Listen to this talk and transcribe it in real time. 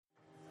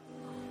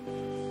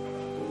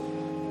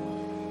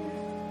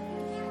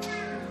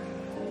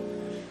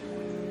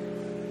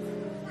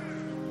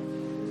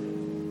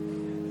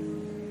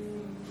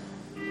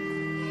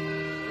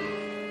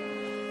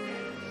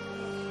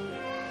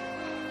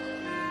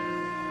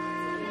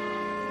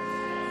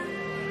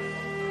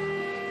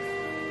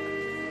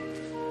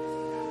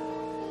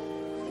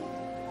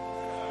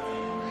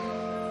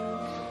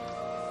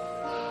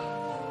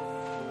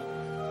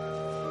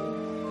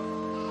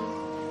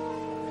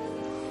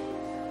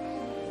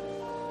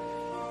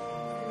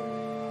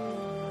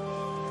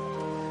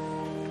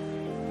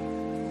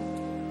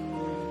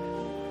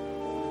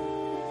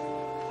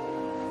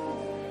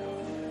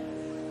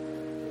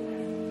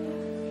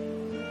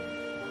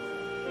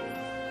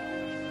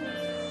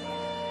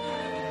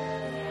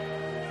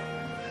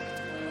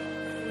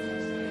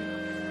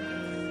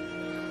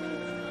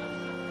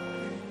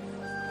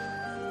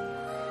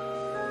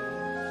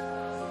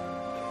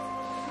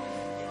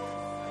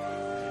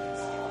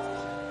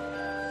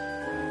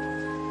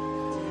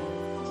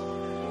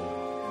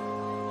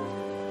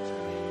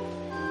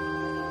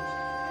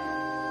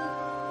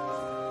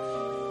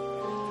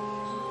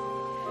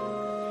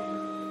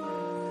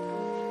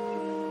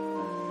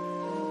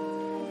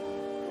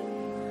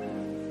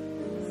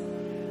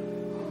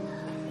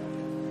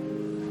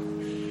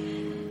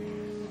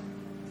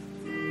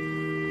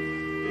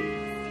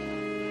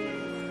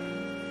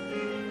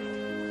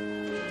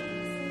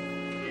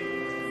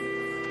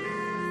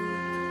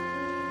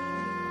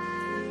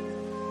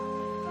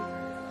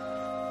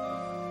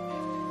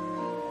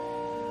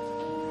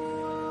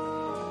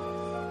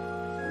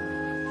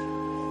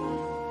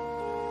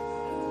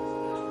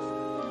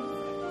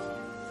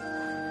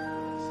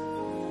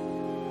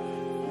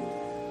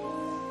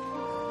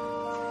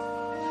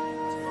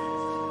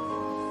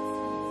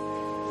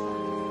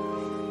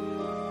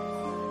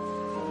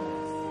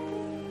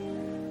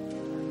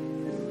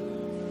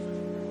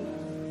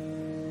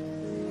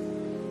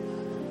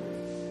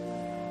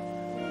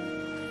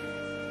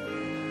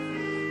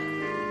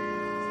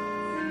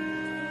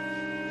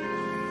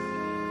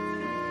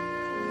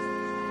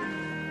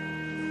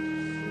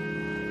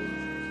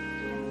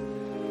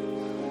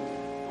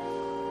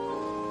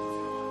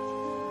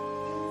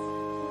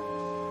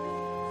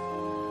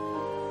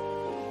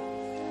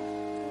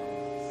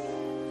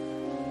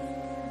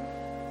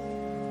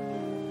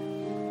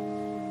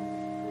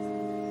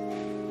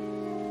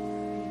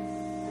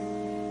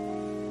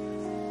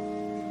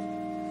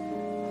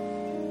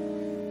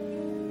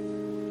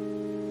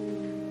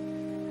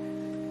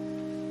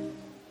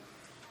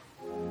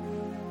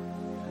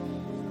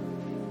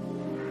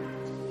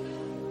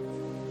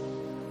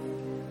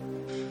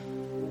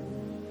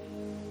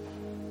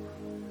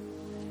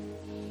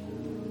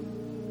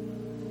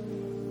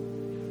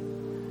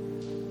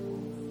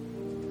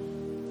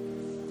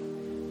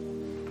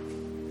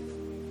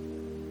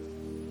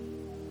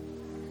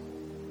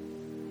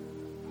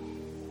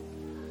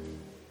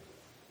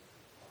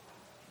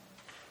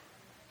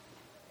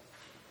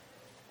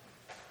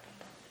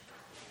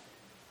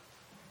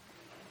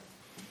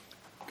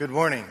Good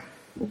morning.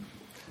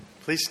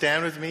 Please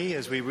stand with me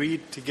as we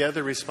read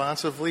together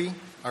responsively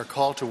our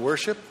call to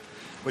worship,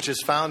 which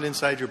is found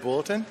inside your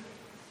bulletin.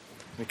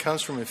 It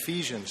comes from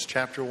Ephesians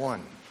chapter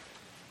 1.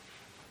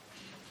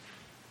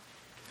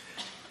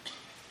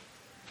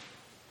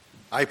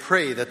 I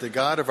pray that the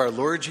God of our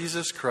Lord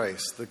Jesus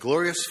Christ, the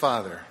glorious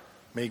Father,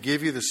 may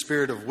give you the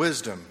spirit of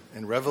wisdom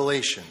and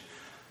revelation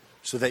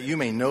so that you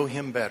may know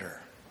him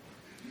better.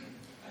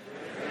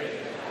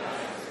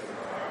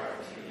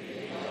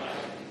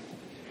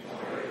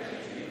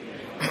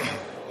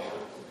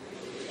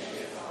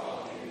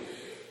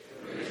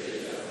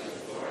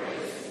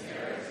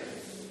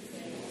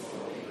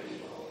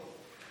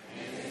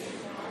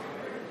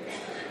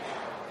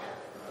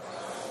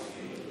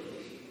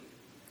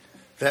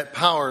 That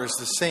power is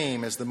the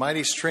same as the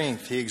mighty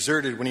strength he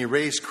exerted when he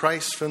raised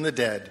Christ from the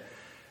dead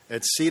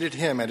and seated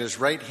him at his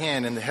right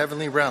hand in the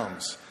heavenly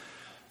realms,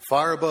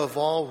 far above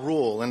all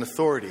rule and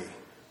authority,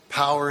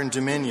 power and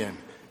dominion,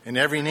 and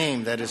every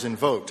name that is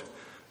invoked,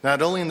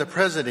 not only in the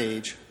present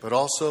age, but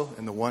also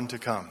in the one to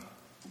come.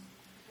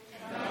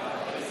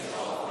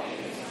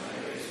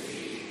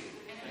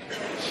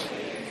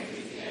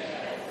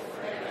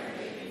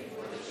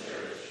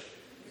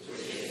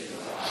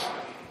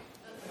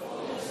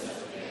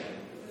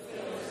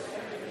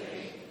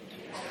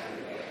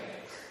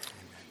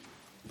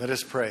 Let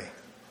us pray.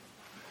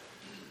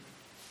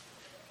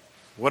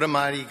 What a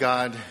mighty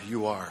God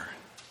you are.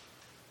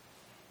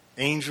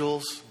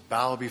 Angels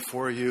bow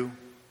before you.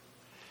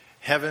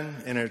 Heaven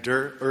and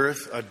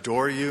earth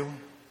adore you.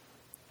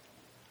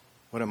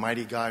 What a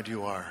mighty God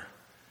you are.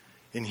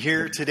 And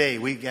here today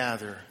we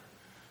gather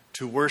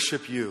to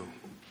worship you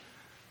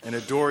and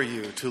adore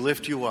you, to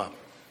lift you up.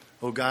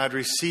 Oh God,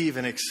 receive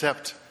and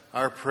accept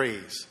our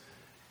praise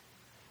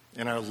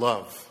and our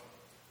love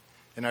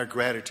and our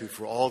gratitude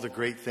for all the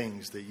great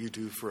things that you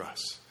do for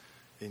us.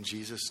 In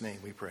Jesus' name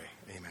we pray.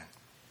 Amen.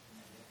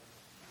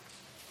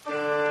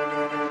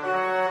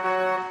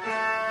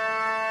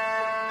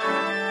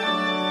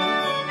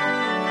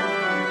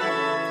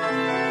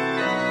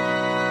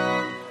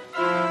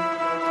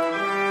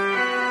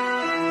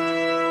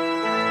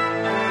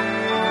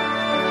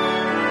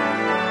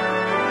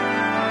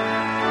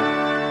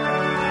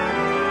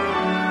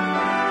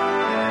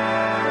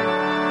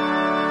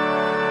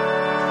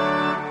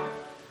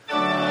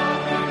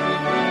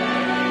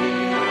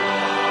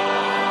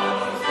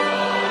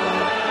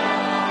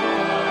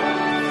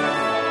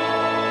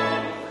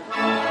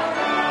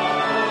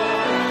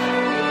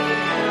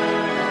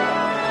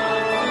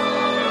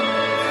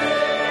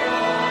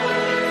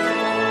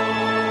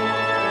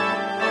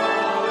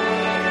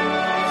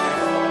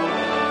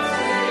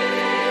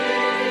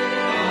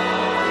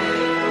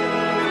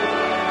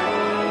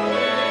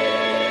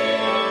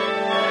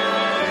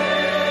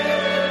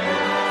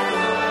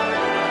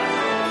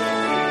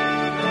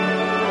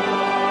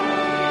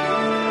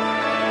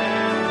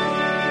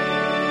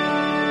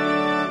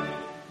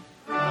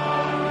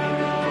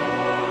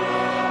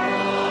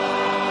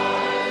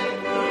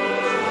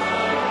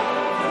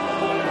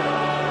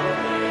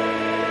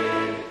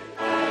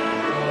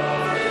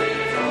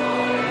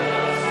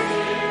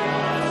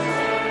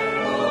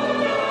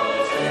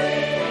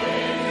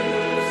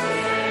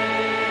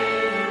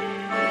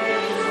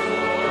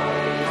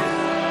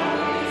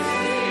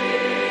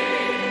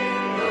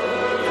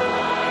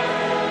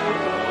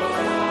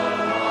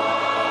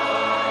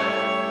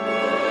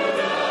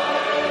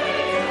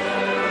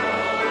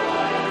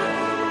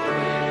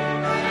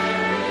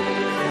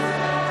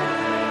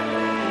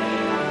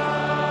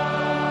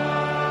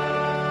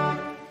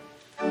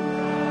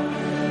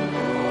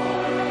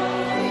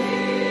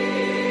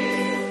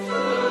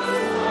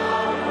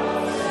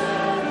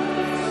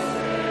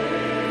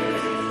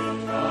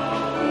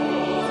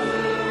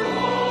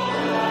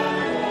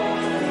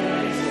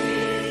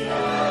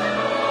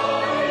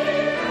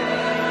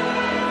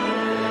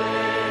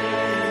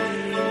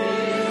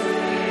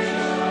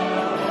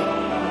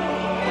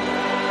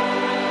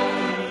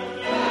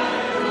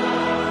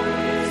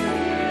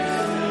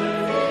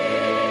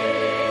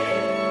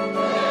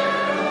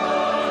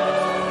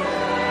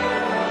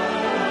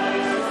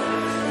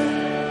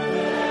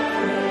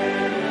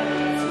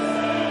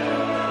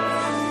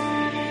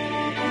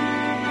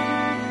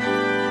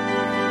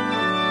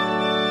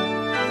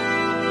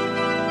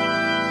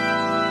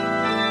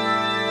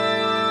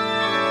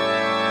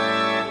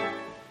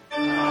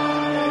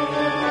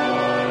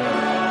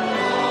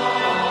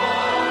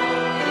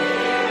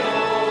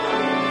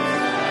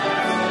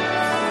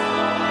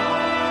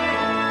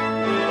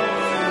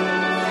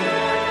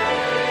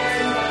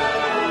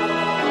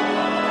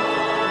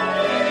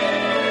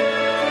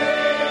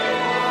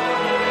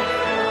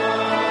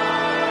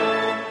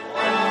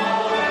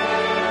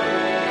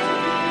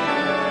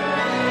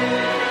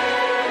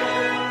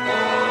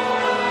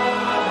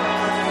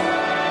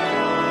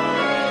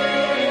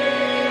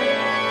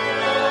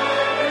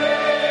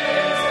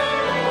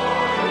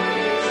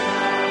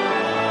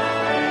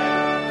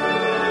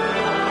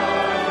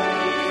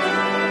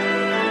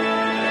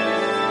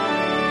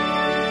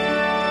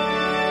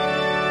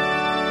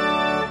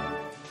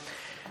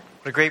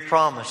 What a great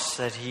promise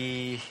that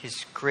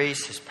His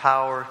grace, His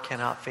power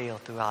cannot fail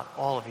throughout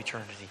all of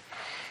eternity.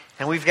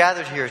 And we've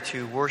gathered here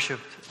to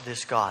worship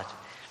this God.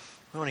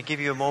 We want to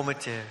give you a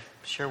moment to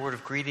share a word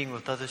of greeting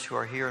with others who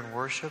are here in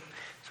worship.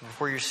 So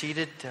before you're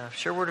seated,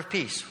 share a word of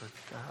peace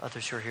with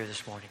others who are here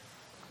this morning.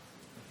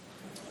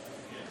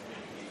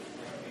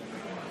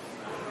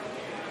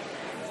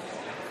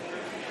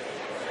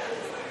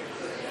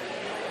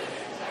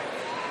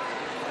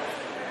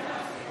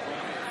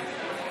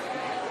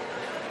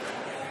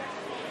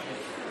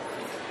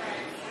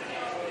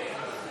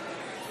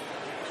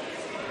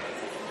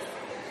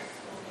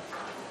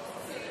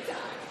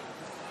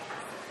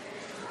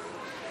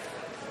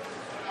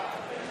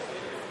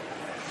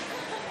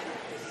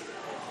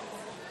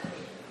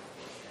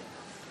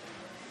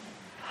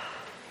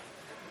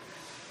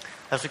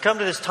 As we come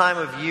to this time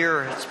of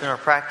year, it's been our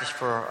practice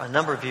for a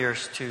number of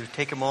years to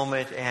take a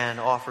moment and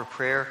offer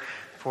prayer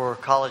for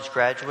college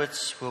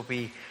graduates. We'll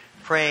be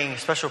praying a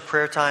special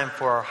prayer time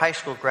for our high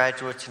school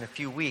graduates in a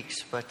few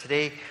weeks. But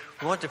today,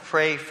 we want to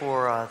pray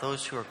for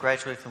those who are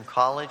graduating from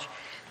college.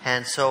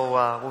 And so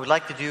what we'd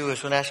like to do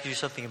is we're going to ask you to do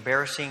something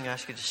embarrassing,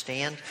 ask you to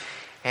stand.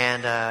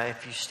 And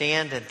if you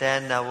stand, and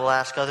then we'll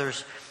ask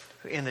others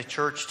in the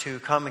church to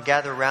come and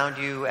gather around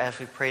you as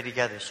we pray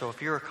together. So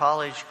if you're a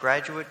college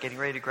graduate getting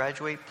ready to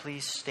graduate,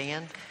 please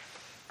stand,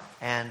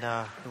 and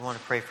we want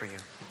to pray for you.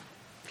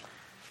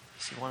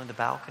 See one in the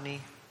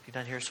balcony, if you're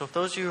down here. So if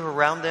those of you who are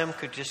around them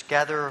could just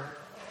gather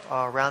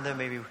around them,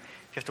 maybe if you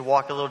have to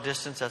walk a little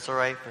distance, that's all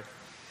right,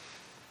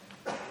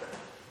 but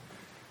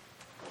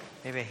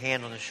maybe a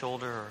hand on the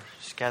shoulder, or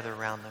just gather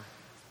around them.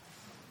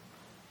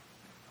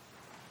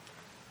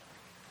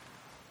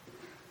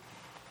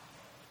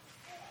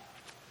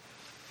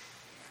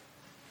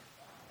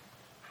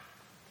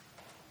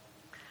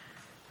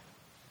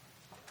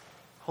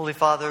 Holy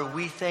Father,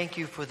 we thank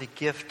you for the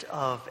gift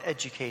of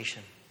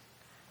education.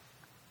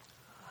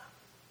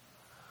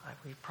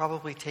 We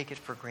probably take it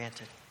for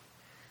granted.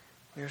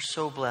 We are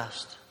so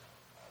blessed.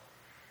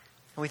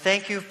 And we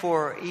thank you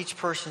for each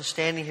person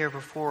standing here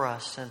before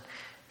us, and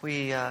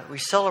we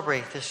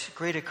celebrate this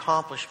great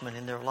accomplishment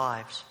in their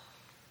lives.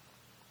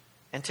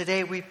 And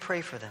today we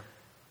pray for them.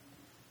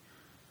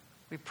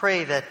 We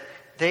pray that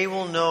they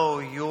will know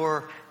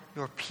your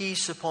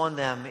peace upon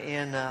them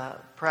in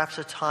perhaps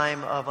a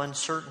time of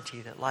uncertainty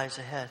that lies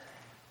ahead.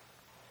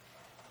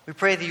 We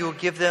pray that you will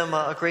give them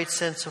a great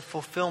sense of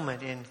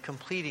fulfillment in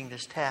completing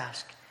this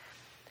task,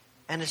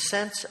 and a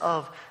sense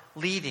of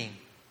leading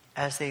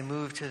as they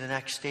move to the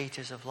next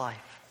stages of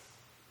life.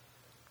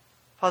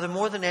 Father,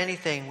 more than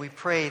anything, we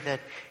pray that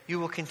you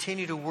will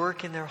continue to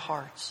work in their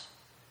hearts,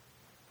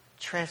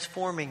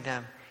 transforming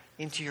them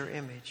into your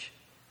image,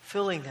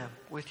 filling them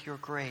with your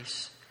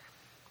grace.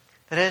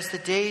 That as the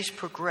days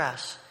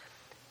progress,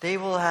 they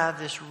will have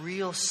this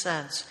real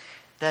sense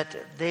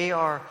that they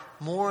are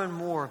more and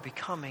more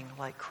becoming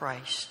like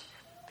Christ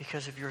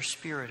because of your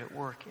Spirit at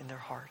work in their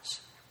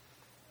hearts.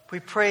 We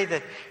pray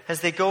that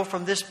as they go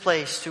from this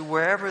place to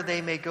wherever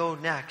they may go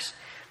next,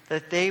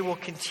 that they will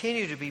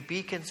continue to be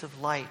beacons of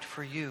light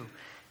for you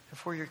and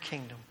for your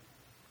kingdom.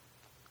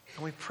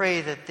 And we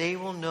pray that they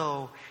will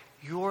know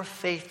your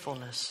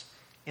faithfulness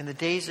in the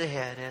days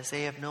ahead as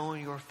they have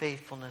known your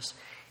faithfulness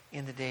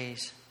in the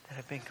days that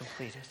have been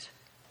completed.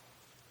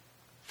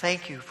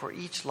 Thank you for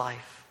each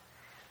life.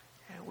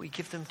 And we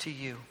give them to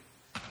you.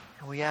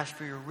 And we ask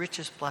for your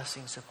richest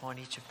blessings upon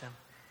each of them.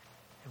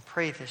 And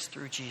pray this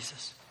through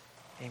Jesus.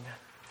 Amen.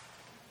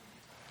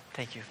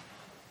 Thank you.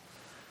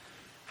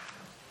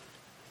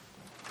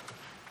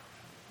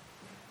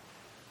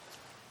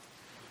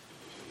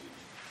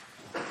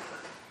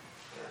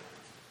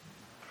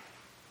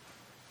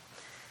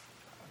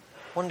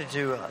 Wanted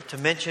to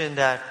mention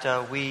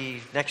that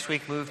we next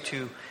week move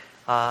to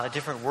a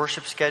different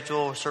worship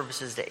schedule,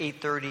 services to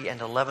 8:30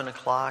 and 11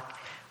 o'clock.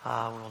 We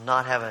will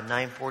not have a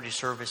 9:40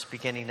 service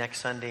beginning next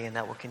Sunday, and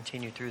that will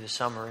continue through the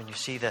summer. And you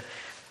see the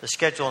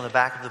schedule on the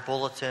back of the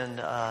bulletin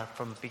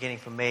beginning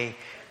from May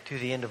to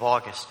the end of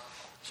August.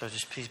 So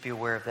just please be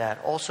aware of that.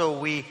 Also,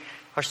 we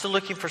are still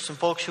looking for some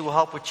folks who will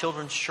help with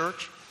Children's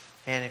Church.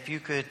 And if you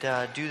could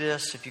do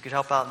this, if you could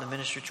help out in the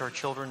ministry to our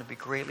children, it would be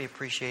greatly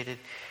appreciated.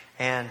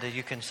 And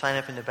you can sign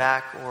up in the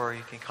back, or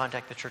you can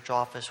contact the church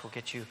office. We'll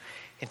get you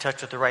in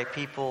touch with the right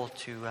people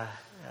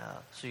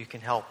so you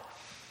can help.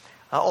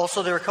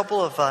 Also, there are a couple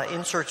of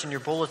inserts in your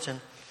bulletin.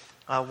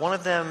 One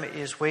of them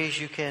is ways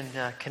you can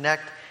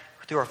connect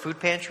through our food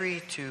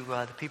pantry to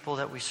the people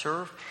that we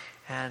serve.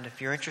 And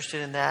if you're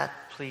interested in that,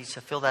 please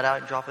fill that out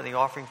and drop it in the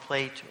offering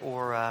plate,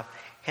 or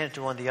hand it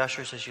to one of the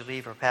ushers as you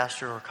leave, or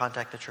pastor, or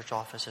contact the church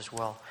office as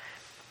well.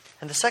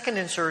 And the second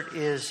insert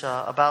is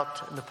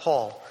about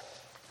Nepal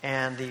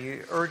and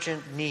the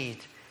urgent need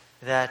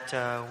that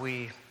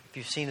if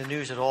you've seen the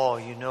news at all,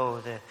 you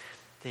know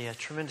the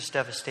tremendous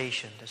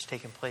devastation that's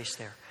taken place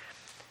there.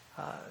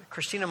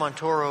 Christina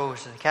Montoro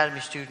is an academy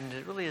student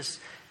that really has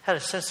had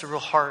a sense of real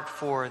heart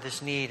for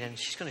this need, and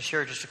she's going to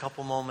share just a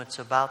couple moments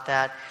about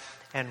that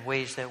and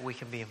ways that we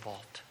can be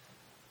involved.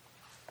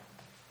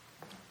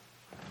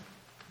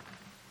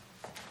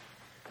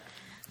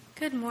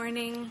 Good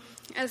morning.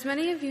 As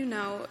many of you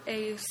know,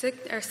 a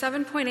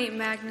 7.8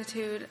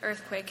 magnitude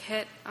earthquake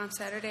hit on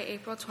Saturday,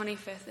 April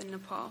 25th in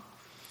Nepal.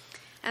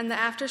 And the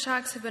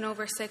aftershocks have been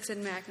over 6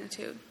 in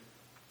magnitude.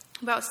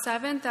 About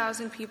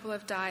 7,000 people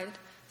have died,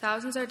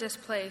 thousands are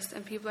displaced,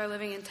 and people are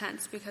living in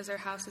tents because their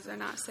houses are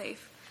not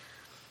safe.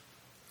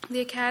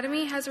 The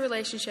Academy has a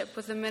relationship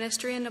with a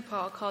ministry in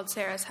Nepal called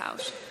Sarah's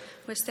House,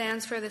 which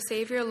stands for The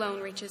Savior Alone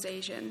Reaches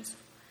Asians.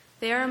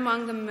 They are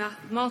among the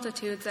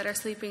multitudes that are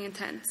sleeping in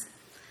tents.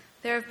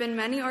 There have been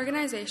many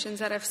organizations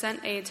that have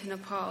sent aid to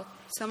Nepal.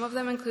 Some of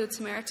them include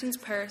Samaritan's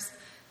Purse,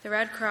 the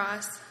Red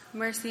Cross,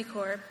 Mercy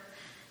Corps,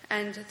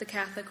 and the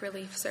Catholic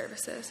Relief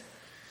Services.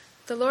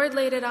 The Lord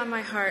laid it on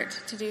my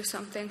heart to do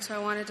something, so I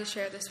wanted to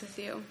share this with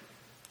you.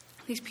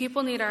 These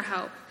people need our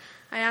help.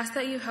 I ask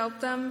that you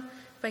help them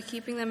by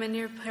keeping them in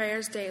your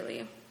prayers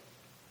daily.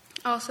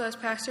 Also, as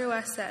Pastor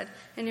West said,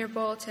 in your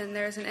bulletin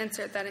there is an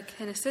insert that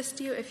can assist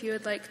you if you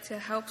would like to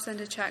help send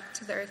a check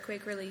to the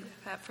earthquake relief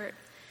effort.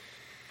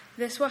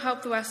 This will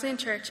help the Wesleyan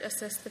Church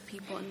assist the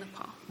people in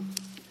Nepal.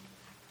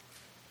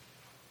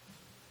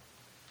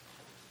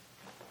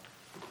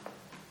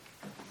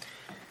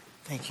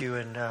 Thank you.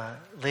 And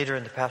later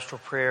in the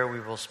pastoral prayer, we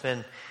will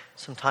spend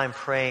some time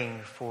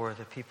praying for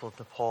the people of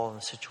Nepal and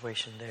the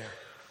situation there.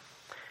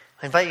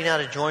 I invite you now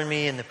to join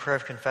me in the prayer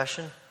of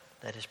confession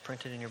that is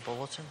printed in your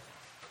bulletin.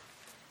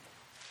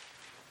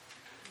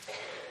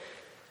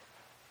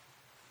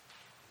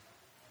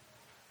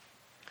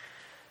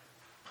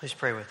 Please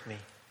pray with me.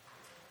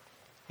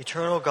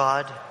 Eternal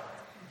God,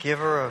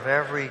 giver of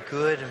every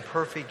good and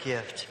perfect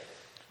gift,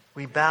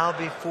 we bow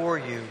before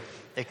you,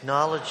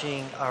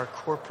 acknowledging our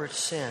corporate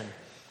sin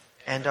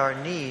and our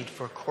need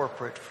for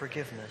corporate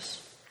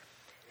forgiveness.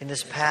 In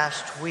this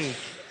past week,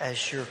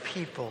 as your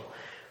people,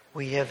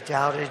 we have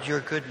doubted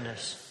your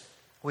goodness.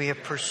 We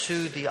have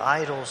pursued the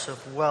idols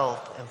of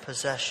wealth and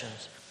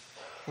possessions.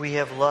 We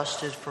have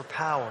lusted for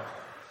power.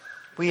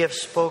 We have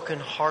spoken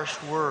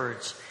harsh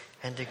words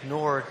and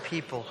ignored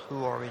people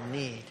who are in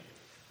need.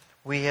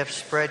 We have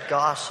spread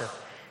gossip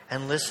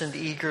and listened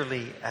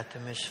eagerly at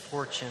the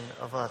misfortune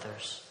of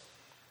others.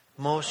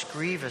 Most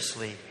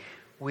grievously,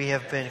 we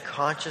have been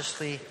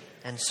consciously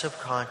and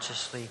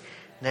subconsciously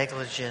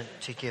negligent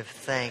to give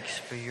thanks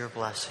for your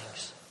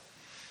blessings.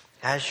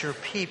 As your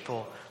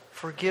people,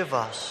 forgive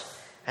us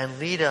and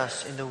lead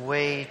us in the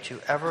way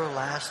to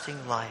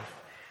everlasting life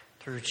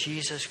through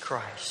Jesus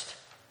Christ.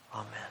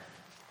 Amen.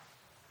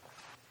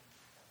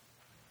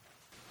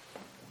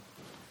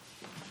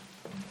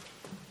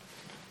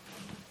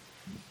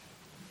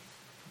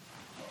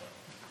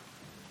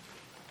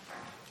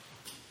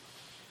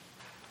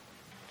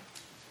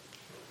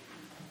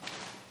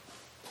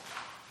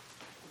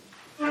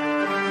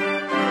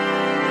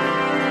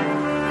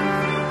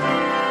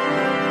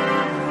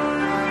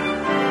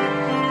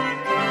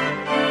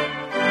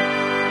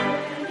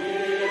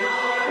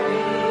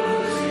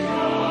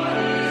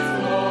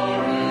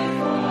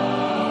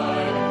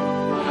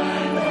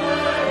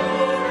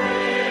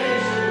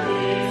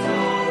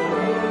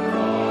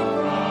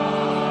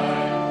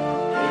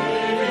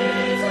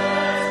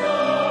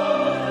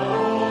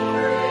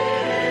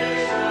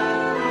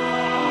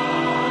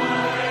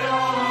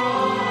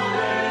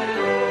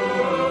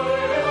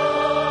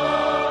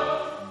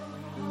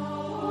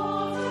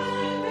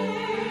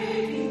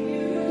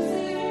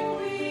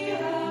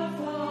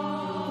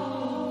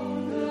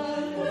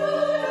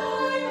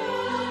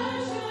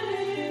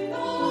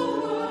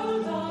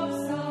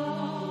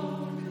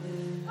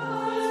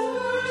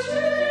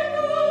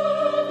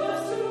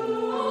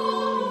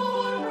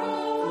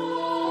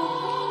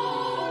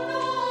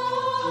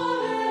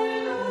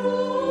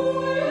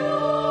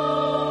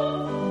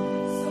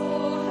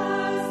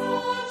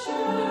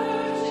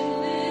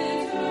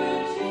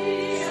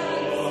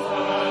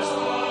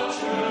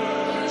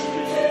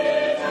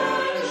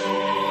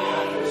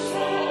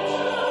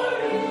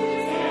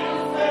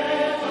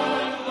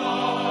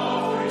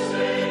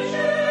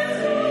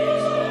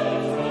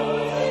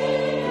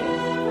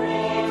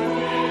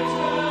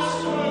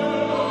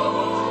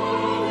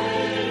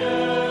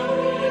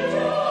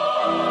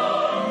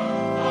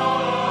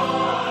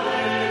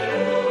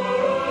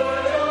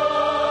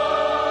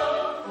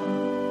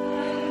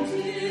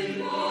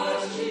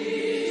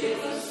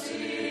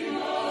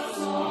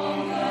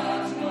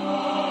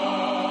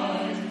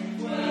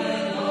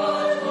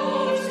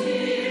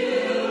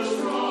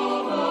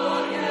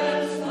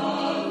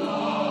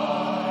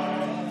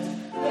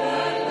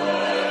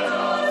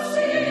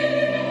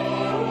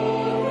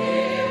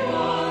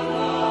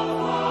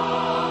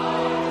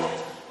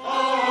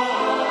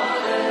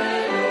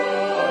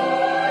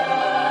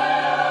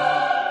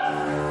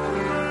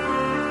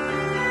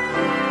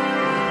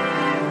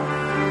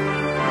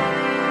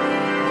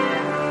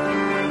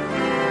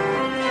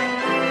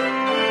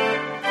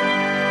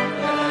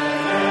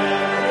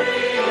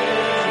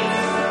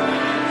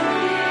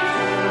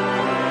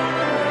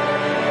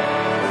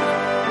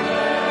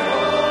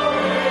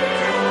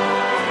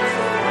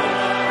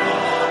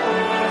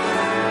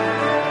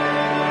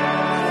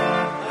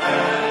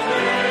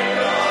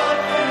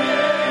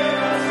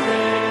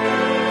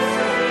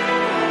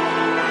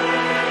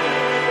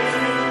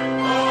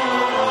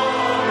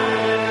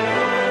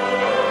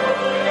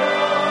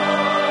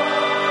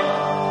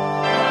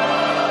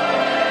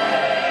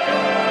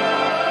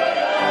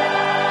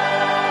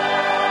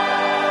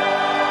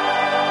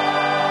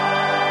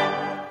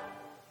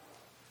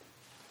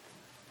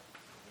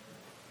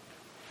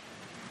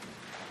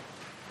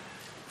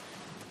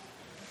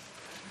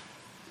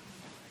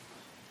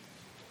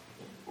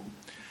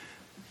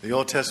 The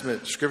Old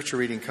Testament scripture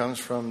reading comes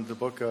from the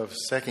book of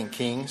 2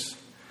 Kings,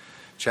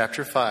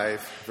 chapter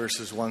 5,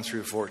 verses 1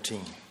 through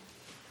 14.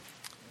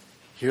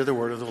 Hear the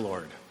word of the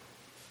Lord.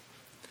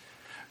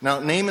 Now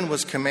Naaman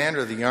was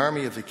commander of the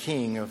army of the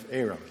king of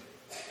Aram.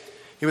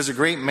 He was a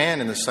great man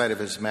in the sight of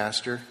his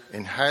master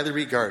and highly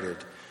regarded,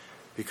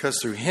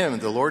 because through him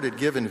the Lord had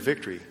given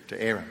victory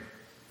to Aram.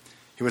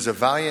 He was a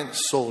valiant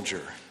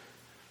soldier,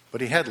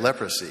 but he had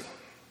leprosy.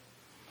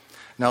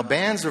 Now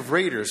bands of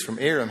raiders from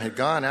Aram had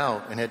gone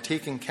out and had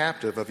taken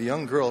captive a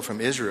young girl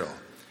from Israel,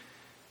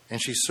 and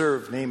she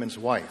served Naaman's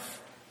wife.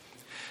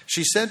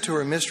 She said to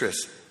her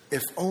mistress,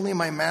 "If only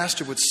my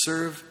master would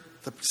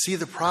see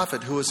the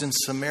prophet who is in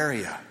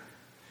Samaria,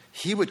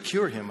 he would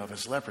cure him of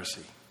his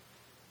leprosy."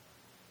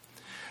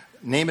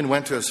 Naaman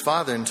went to his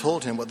father and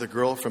told him what the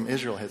girl from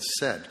Israel had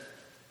said.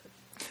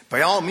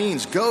 "By all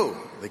means, go,"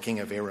 the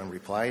king of Aram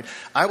replied.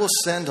 "I will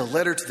send a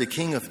letter to the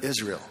king of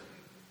Israel."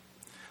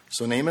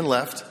 So Naaman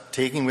left,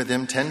 taking with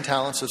him 10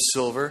 talents of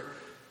silver,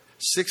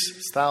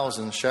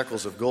 6,000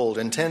 shekels of gold,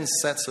 and 10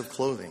 sets of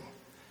clothing.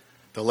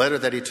 The letter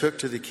that he took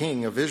to the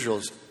king of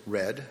Israel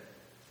read,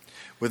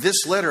 "With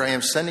this letter I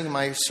am sending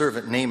my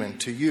servant Naaman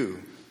to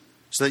you,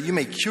 so that you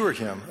may cure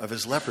him of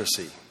his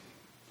leprosy."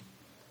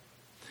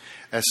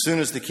 As soon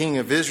as the king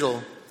of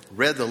Israel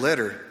read the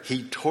letter,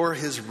 he tore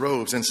his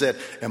robes and said,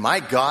 "Am I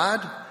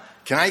God?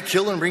 Can I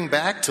kill and bring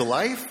back to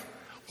life?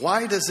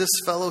 Why does this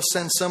fellow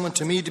send someone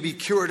to me to be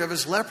cured of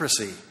his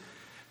leprosy?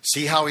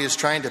 See how he is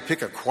trying to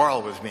pick a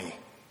quarrel with me."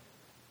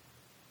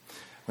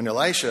 When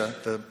Elisha,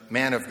 the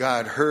man of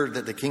God, heard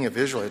that the king of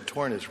Israel had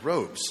torn his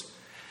robes,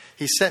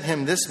 he sent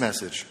him this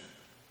message: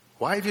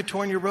 "Why have you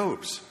torn your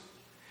robes?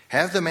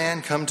 Have the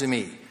man come to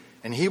me,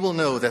 and he will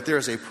know that there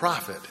is a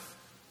prophet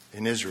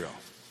in Israel."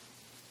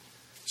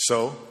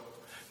 So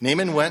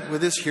Naaman went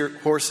with his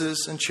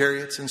horses and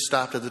chariots and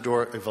stopped at the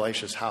door of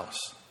Elisha's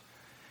house.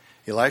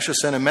 Elisha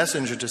sent a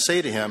messenger to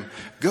say to him,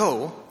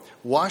 "Go,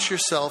 wash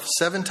yourself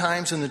 7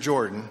 times in the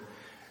Jordan,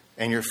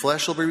 and your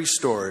flesh will be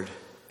restored,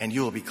 and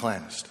you will be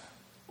cleansed."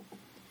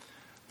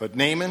 But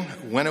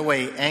Naaman went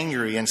away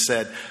angry and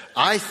said,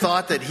 "I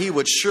thought that he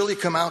would surely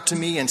come out to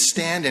me and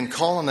stand and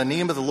call on the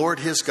name of the Lord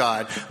his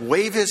God,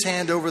 wave his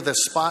hand over the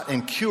spot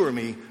and cure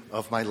me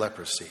of my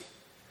leprosy.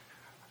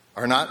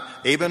 Are not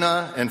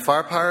Abana and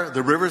Pharpar,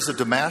 the rivers of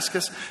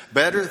Damascus,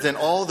 better than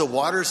all the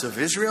waters of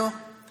Israel?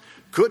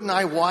 Couldn't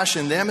I wash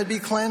in them and be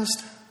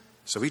cleansed?"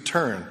 So he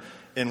turned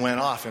and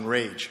went off in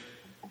rage.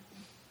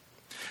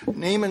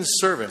 Naaman's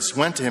servants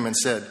went to him and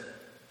said,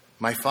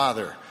 "My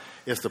father,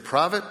 if the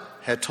prophet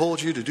had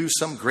told you to do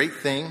some great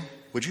thing,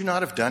 would you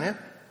not have done it?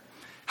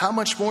 How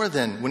much more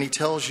then when he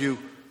tells you,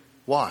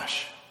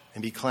 'Wash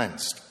and be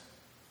cleansed'?"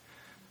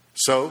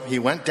 So he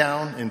went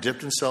down and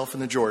dipped himself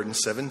in the Jordan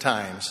 7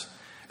 times,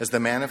 as the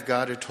man of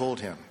God had told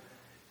him,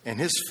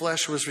 and his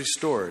flesh was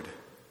restored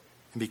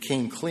and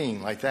became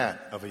clean like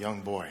that of a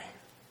young boy.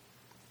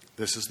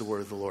 This is the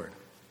word of the Lord.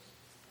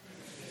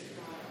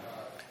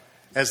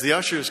 As the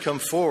ushers come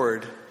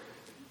forward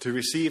to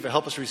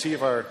help us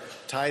receive our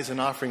tithes and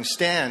offerings,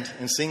 stand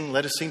and sing.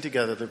 Let us sing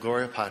together the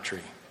Gloria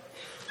Patri.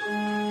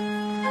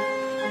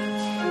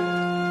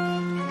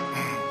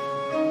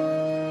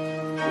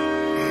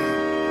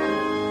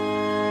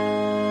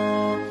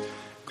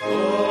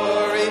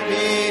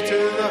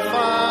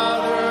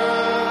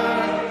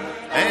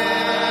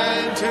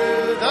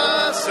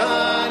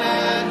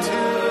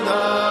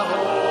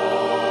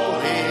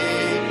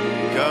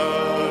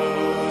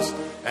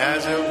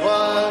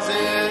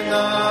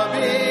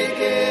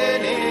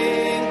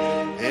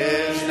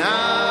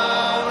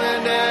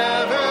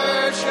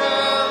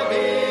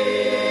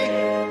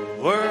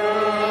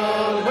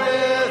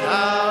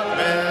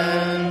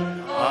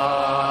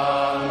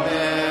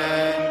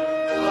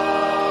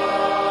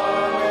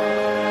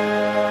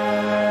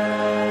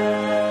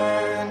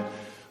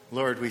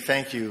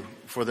 Thank you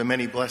for the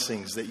many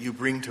blessings that you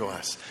bring to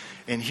us.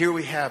 And here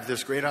we have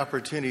this great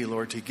opportunity,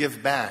 Lord, to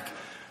give back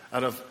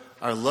out of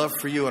our love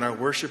for you and our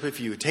worship of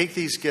you. Take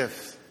these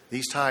gifts,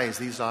 these tithes,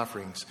 these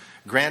offerings.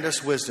 Grant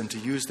us wisdom to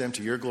use them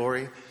to your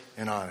glory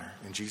and honor.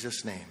 In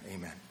Jesus' name,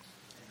 amen.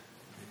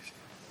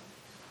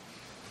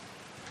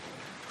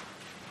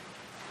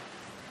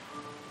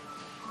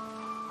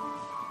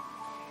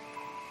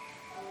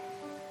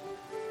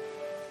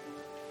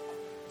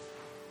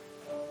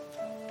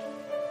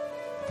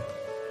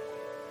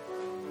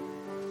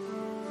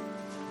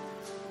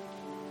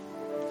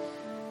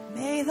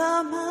 May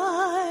the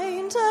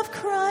mind of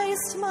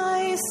Christ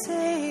my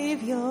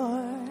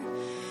Savior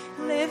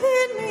live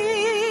in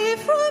me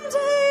from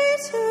day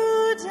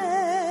to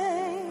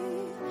day,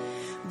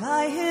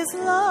 by his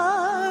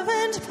love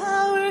and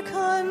power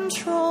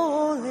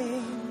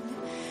controlling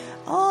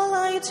all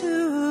I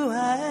do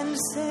and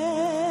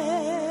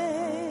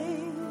say.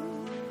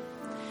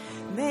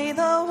 May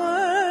the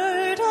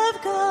word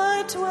of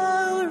God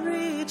dwell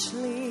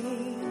richly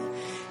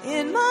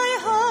in my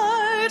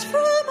heart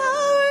from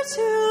hour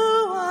to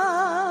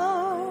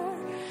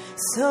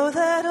so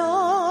that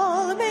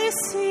all may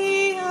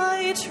see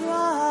I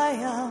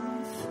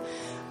triumph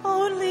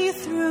only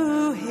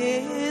through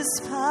his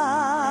power.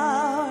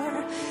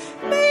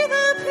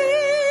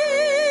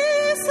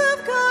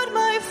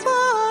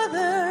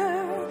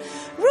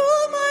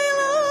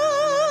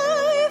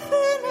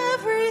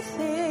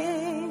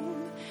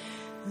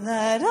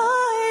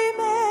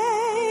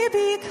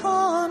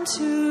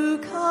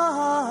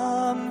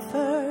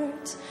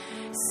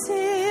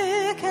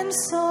 and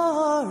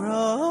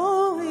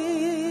sorrowing.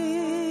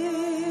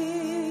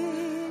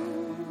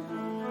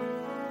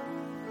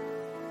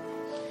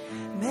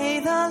 May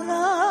the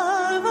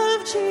love of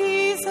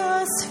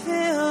Jesus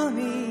fill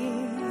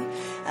me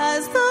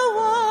as the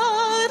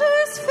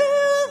waters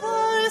fill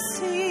the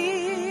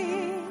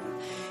sea,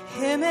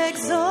 Him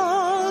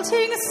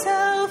exalting,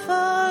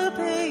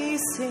 self-abasing,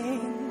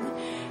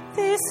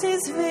 this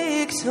is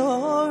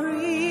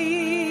victory.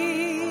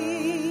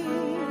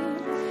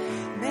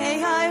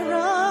 May I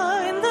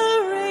run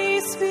the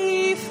race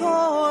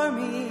before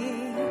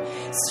me,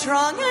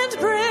 strong and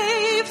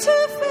brave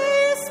to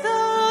face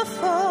the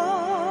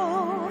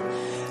foe,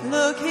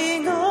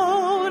 looking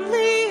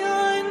only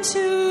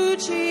unto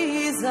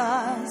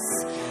Jesus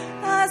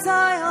as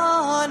I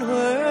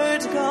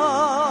onward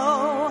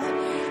go.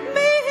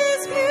 May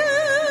His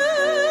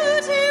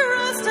beauty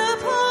rest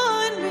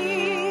upon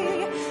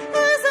me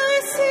as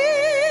I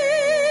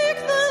seek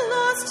the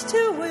lost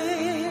to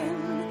win,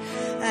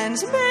 and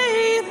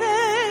may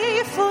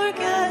they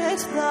forget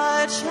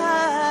the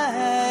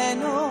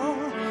channel,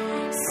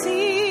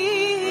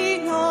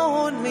 seeing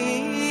only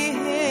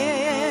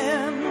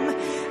Him.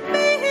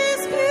 May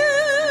His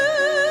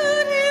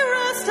beauty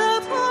rest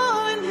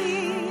upon me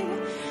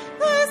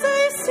as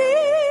I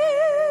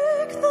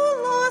seek the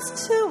lost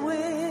to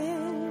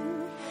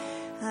win,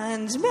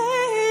 and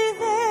may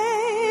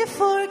they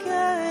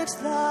forget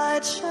the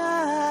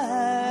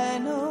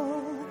channel,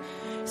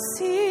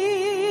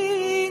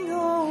 seeing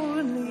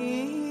only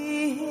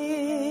Him.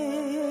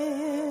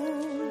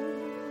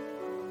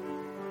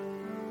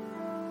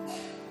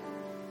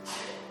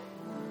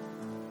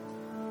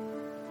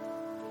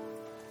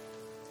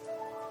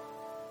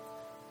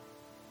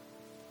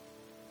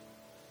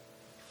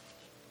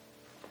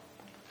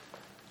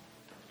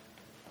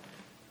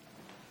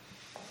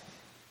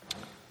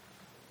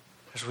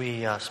 As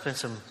we spend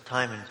some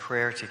time in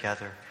prayer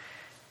together,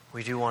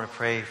 we do want to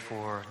pray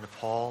for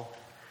Nepal.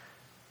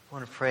 We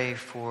want to pray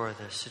for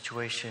the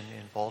situation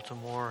in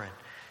Baltimore and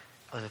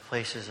other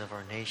places of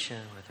our nation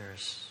where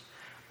there's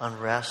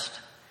unrest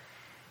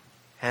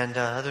and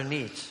other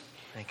needs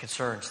and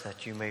concerns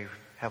that you may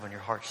have on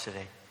your hearts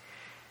today.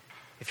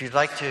 If you'd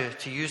like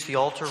to use the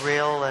altar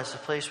rail as a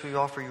place where you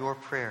offer your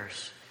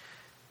prayers,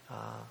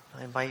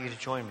 I invite you to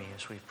join me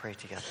as we pray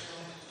together.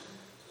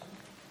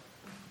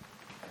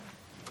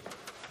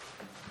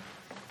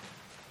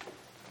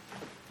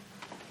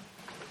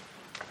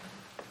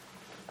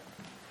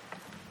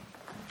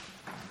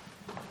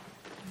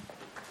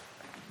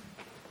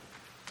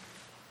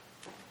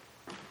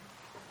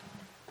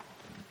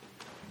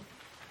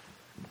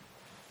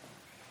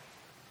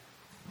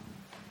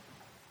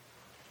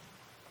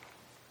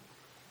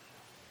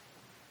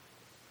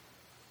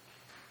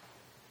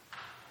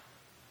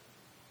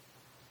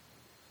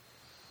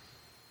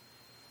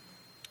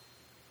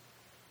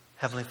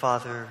 Heavenly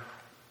Father,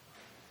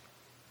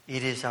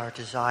 it is our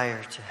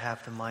desire to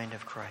have the mind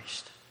of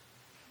Christ,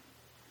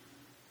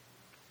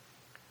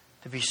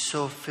 to be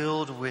so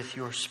filled with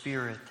your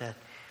Spirit that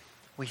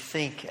we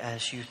think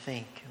as you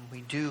think and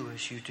we do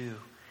as you do.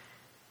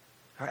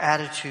 Our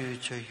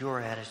attitudes are your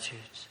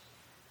attitudes.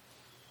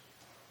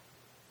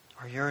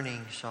 Our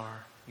yearnings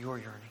are your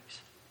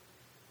yearnings.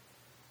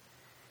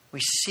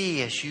 We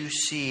see as you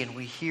see and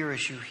we hear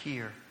as you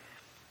hear.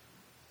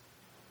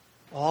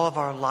 All of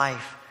our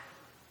life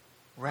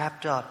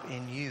wrapped up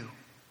in you. And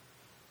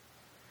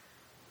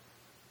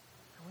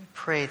we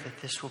pray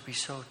that this will be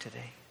so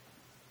today.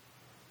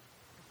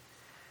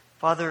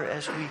 Father,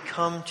 as we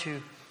come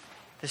to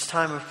this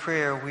time of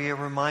prayer, we are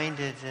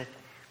reminded that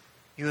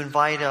you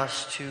invite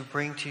us to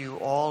bring to you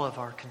all of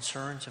our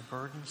concerns and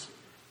burdens.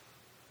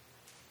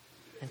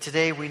 And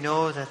today we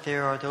know that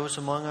there are those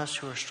among us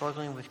who are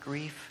struggling with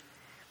grief.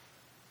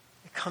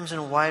 It comes in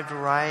a wide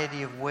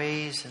variety of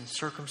ways and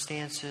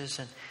circumstances,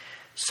 and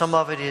some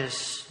of it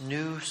is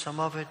new,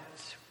 some of it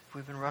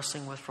we've been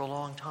wrestling with for a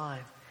long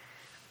time.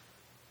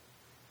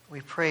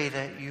 We pray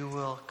that you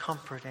will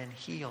comfort and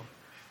heal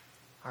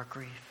our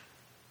grief.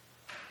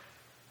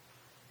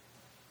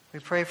 We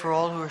pray for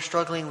all who are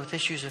struggling with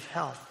issues of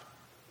health.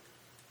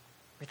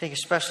 We think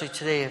especially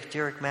today of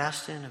Derek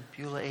Maston and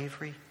Beulah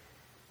Avery,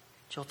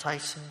 Jill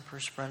Tyson,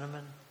 Bruce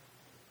Brenneman.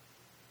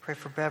 Pray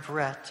for Bev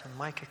Rett and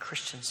Micah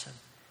Christensen,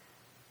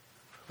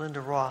 for Linda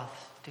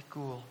Roth, Dick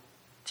Gould,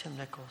 Tim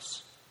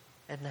Nichols,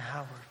 Edna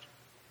Howard,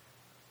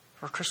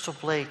 for Crystal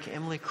Blake,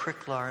 Emily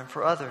Cricklar, and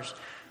for others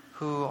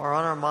who are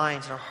on our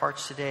minds and our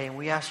hearts today. And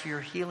we ask for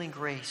your healing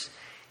grace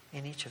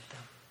in each of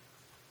them.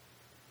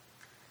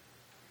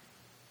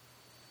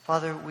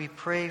 Father, we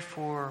pray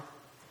for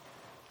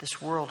this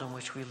world in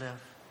which we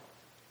live.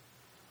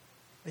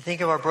 We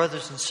think of our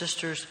brothers and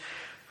sisters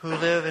who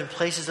live in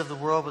places of the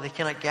world where they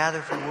cannot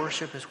gather for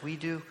worship as we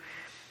do.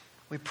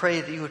 We pray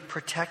that you would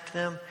protect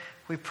them.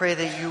 We pray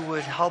that you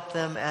would help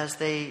them as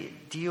they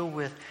deal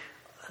with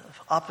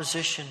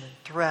opposition and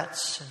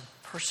threats and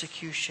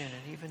persecution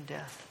and even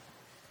death.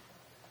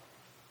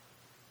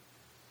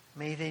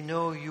 May they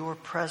know your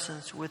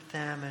presence with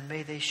them, and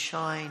may they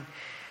shine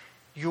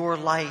your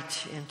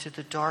light into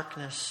the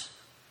darkness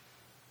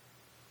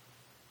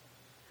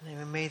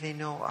And may they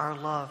know our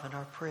love and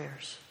our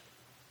prayers.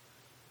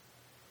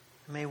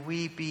 And may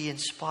we be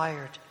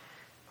inspired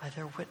by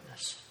their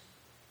witness.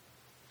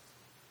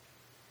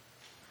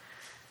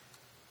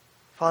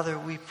 Father,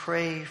 we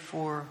pray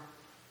for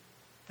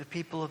the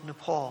people of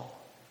Nepal.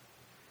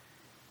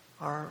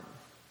 Our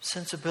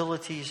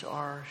sensibilities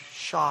are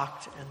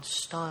shocked and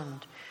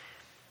stunned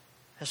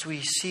as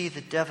we see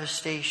the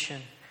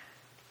devastation,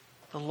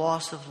 the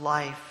loss of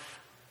life,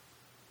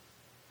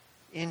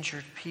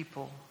 injured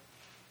people,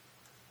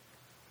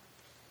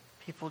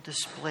 people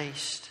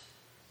displaced,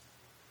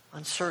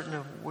 uncertain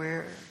of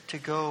where to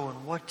go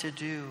and what to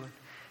do, and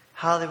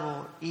how they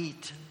will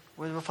eat, and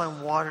where they will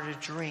find water to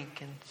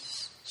drink and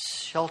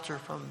shelter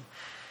from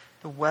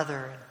the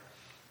weather.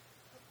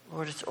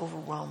 Lord, it's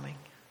overwhelming.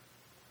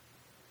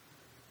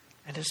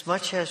 And as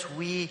much as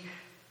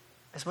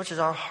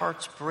our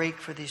hearts break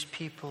for these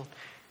people,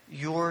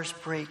 yours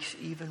breaks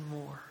even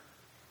more.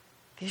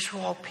 These are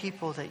all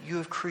people that you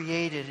have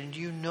created and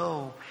you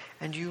know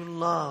and you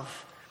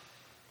love.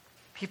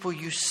 People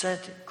you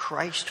sent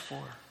Christ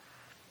for.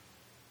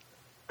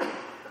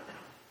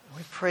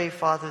 We pray,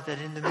 Father, that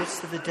in the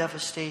midst of the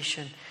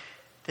devastation,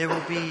 there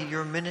will be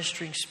your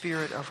ministering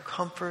spirit of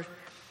comfort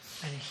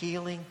and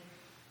healing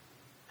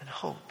and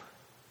hope.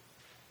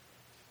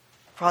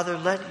 Father,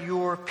 let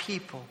your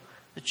people,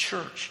 the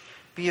church,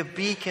 be a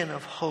beacon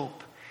of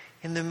hope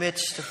in the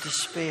midst of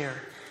despair.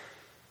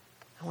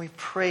 And we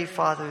pray,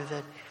 Father,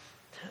 that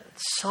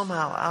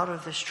somehow out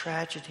of this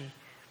tragedy,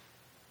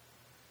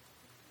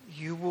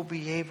 you will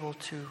be able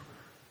to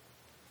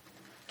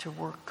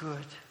work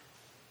good.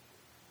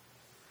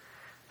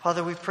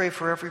 Father, we pray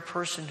for every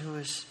person who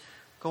is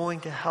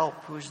going to help,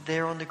 who is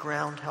there on the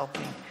ground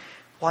helping.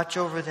 Watch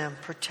over them,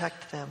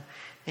 protect them,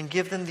 and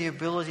give them the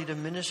ability to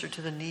minister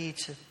to the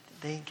needs that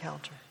they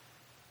encounter.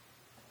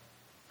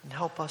 And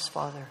help us,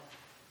 Father.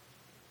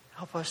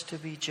 Help us to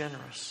be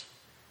generous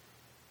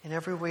in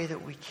every way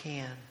that we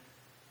can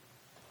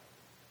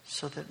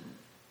so that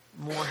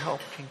more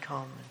help can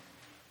come and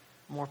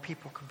more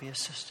people can be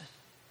assisted.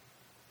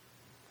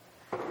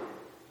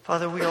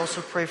 Father, we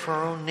also pray for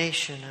our own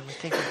nation, and we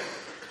think of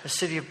the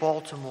city of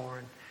Baltimore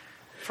and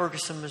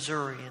Ferguson,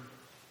 Missouri, and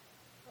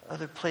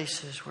other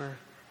places where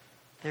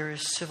there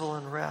is civil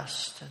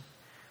unrest. And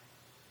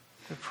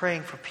we're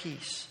praying for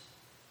peace.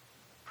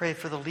 Pray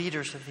for the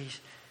leaders of these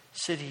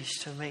cities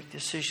to make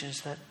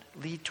decisions that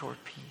lead toward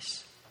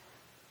peace.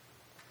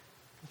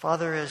 And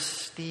Father,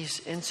 as these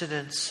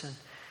incidents and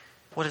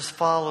what has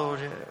followed,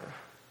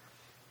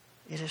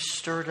 it has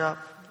stirred up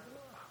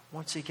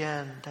once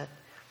again that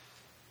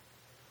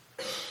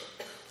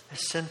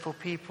as sinful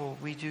people,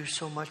 we do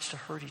so much to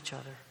hurt each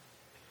other.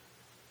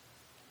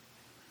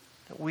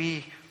 That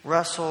we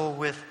wrestle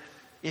with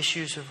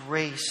issues of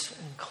race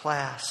and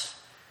class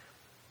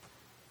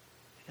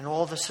and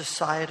all the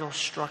societal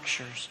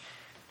structures.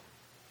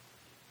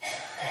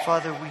 And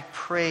Father, we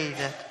pray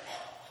that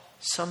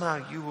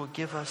somehow you will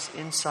give us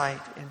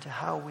insight into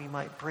how we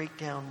might break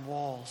down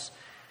walls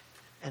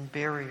and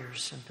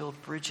barriers and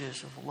build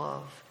bridges of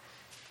love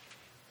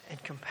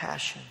and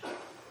compassion.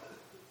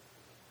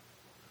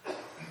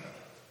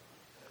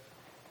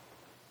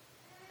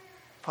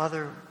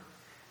 Father,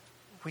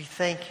 we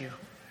thank you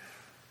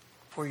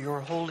for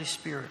your Holy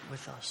Spirit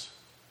with us.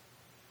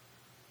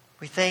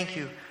 We thank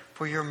you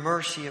for your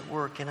mercy at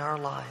work in our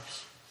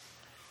lives.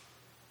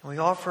 And we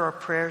offer our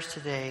prayers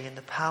today in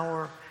the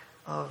power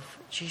of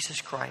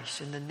Jesus Christ,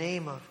 in the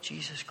name of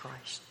Jesus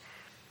Christ.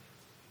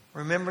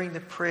 Remembering the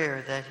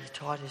prayer that he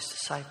taught his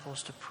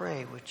disciples to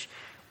pray, which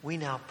we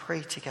now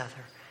pray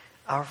together.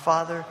 Our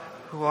Father,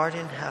 who art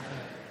in heaven,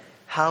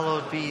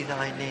 hallowed be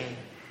thy name.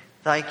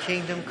 Thy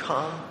kingdom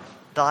come,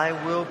 thy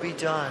will be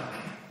done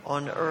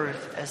on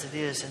earth as it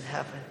is in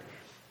heaven.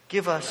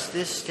 Give us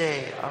this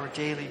day our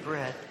daily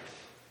bread.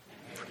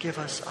 Forgive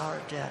us our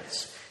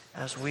debts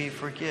as we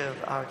forgive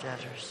our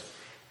debtors.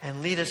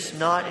 And lead us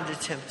not into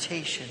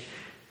temptation,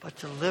 but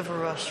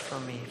deliver us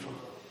from evil.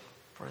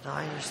 For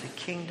thine is the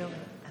kingdom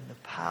and the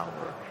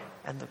power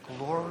and the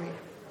glory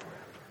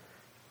forever.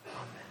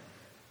 Amen.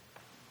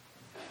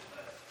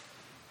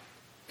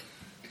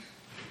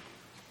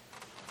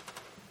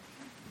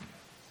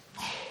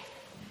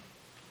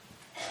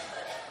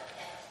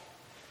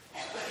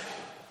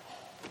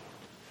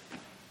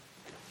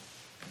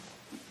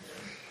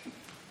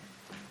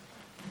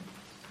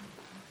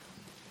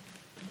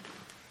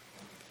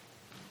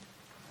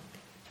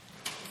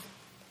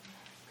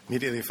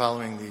 Immediately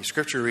following the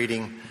scripture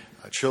reading,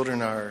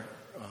 children are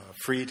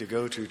free to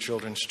go to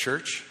children's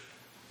church.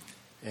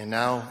 And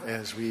now,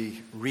 as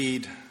we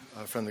read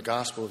from the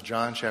Gospel of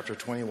John, chapter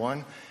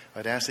 21,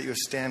 I'd ask that you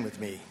stand with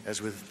me,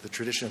 as with the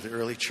tradition of the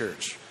early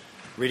church.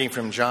 Reading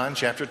from John,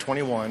 chapter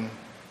 21,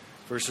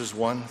 verses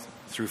 1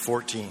 through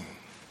 14.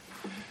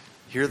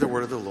 Hear the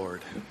word of the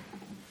Lord.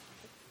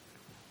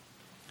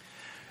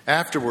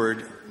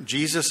 Afterward,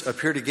 Jesus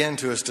appeared again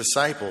to his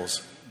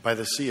disciples by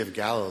the Sea of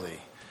Galilee.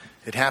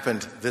 It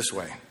happened this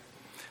way.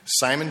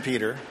 Simon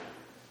Peter,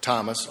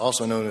 Thomas,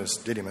 also known as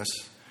Didymus,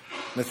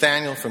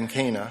 Nathanael from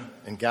Cana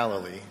in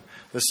Galilee,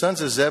 the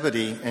sons of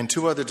Zebedee and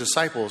 2 other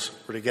disciples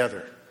were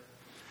together.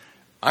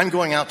 "I'm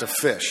going out to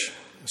fish,"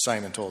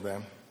 Simon told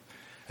them.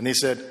 And they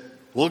said,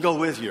 "We'll go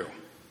with you."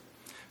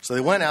 So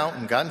they went out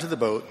and got into the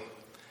boat,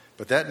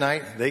 but that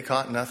night they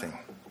caught nothing.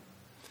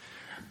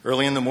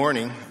 Early in the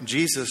morning,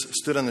 Jesus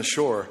stood on the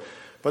shore,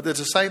 but the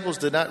disciples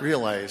did not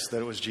realize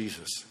that it was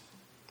Jesus.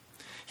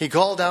 He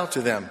called out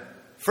to them,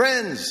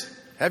 "Friends,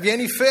 have you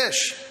any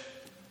fish?"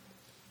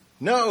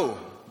 "No,"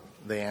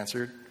 they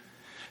answered.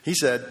 He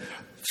said,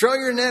 "Throw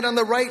your net on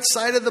the right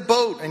side of the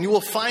boat and you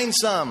will find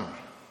some."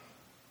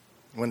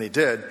 When they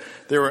did,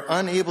 they were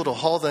unable to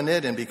haul the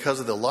net in because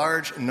of the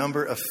large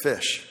number of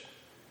fish.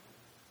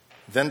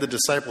 Then the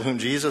disciple whom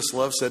Jesus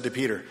loved said to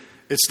Peter,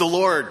 "It's the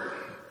Lord."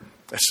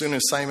 As soon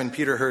as Simon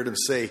Peter heard him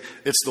say,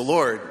 "It's the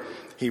Lord,"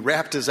 he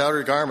wrapped his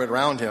outer garment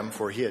around him,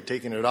 for he had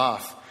taken it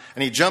off,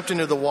 and he jumped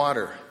into the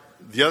water.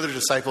 The other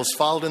disciples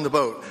followed in the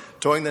boat,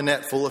 towing the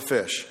net full of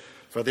fish,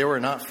 for they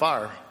were not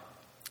far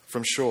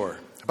from shore,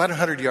 about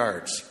 100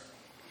 yards.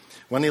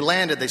 When they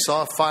landed, they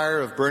saw a fire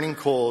of burning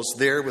coals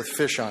there with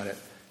fish on it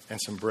and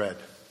some bread.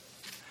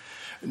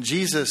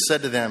 Jesus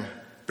said to them,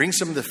 "Bring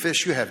some of the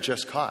fish you have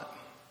just caught."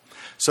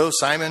 So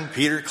Simon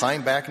Peter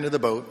climbed back into the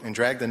boat and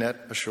dragged the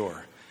net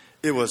ashore.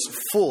 It was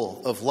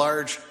full of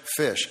large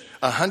fish,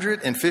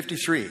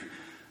 153,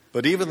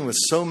 but even with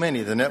so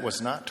many, the net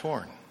was not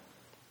torn.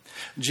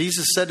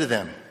 Jesus said to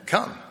them,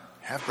 "Come,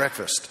 have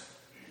breakfast."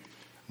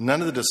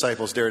 None of the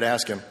disciples dared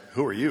ask him,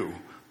 "Who are you?"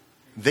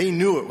 They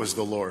knew it was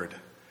the Lord.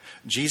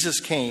 Jesus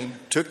came,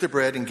 took the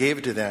bread and gave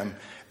it to them,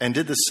 and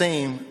did the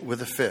same with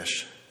the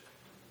fish.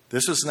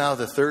 This was now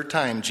the 3rd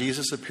time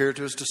Jesus appeared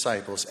to his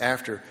disciples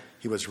after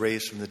he was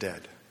raised from the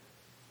dead.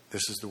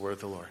 This is the word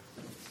of the Lord.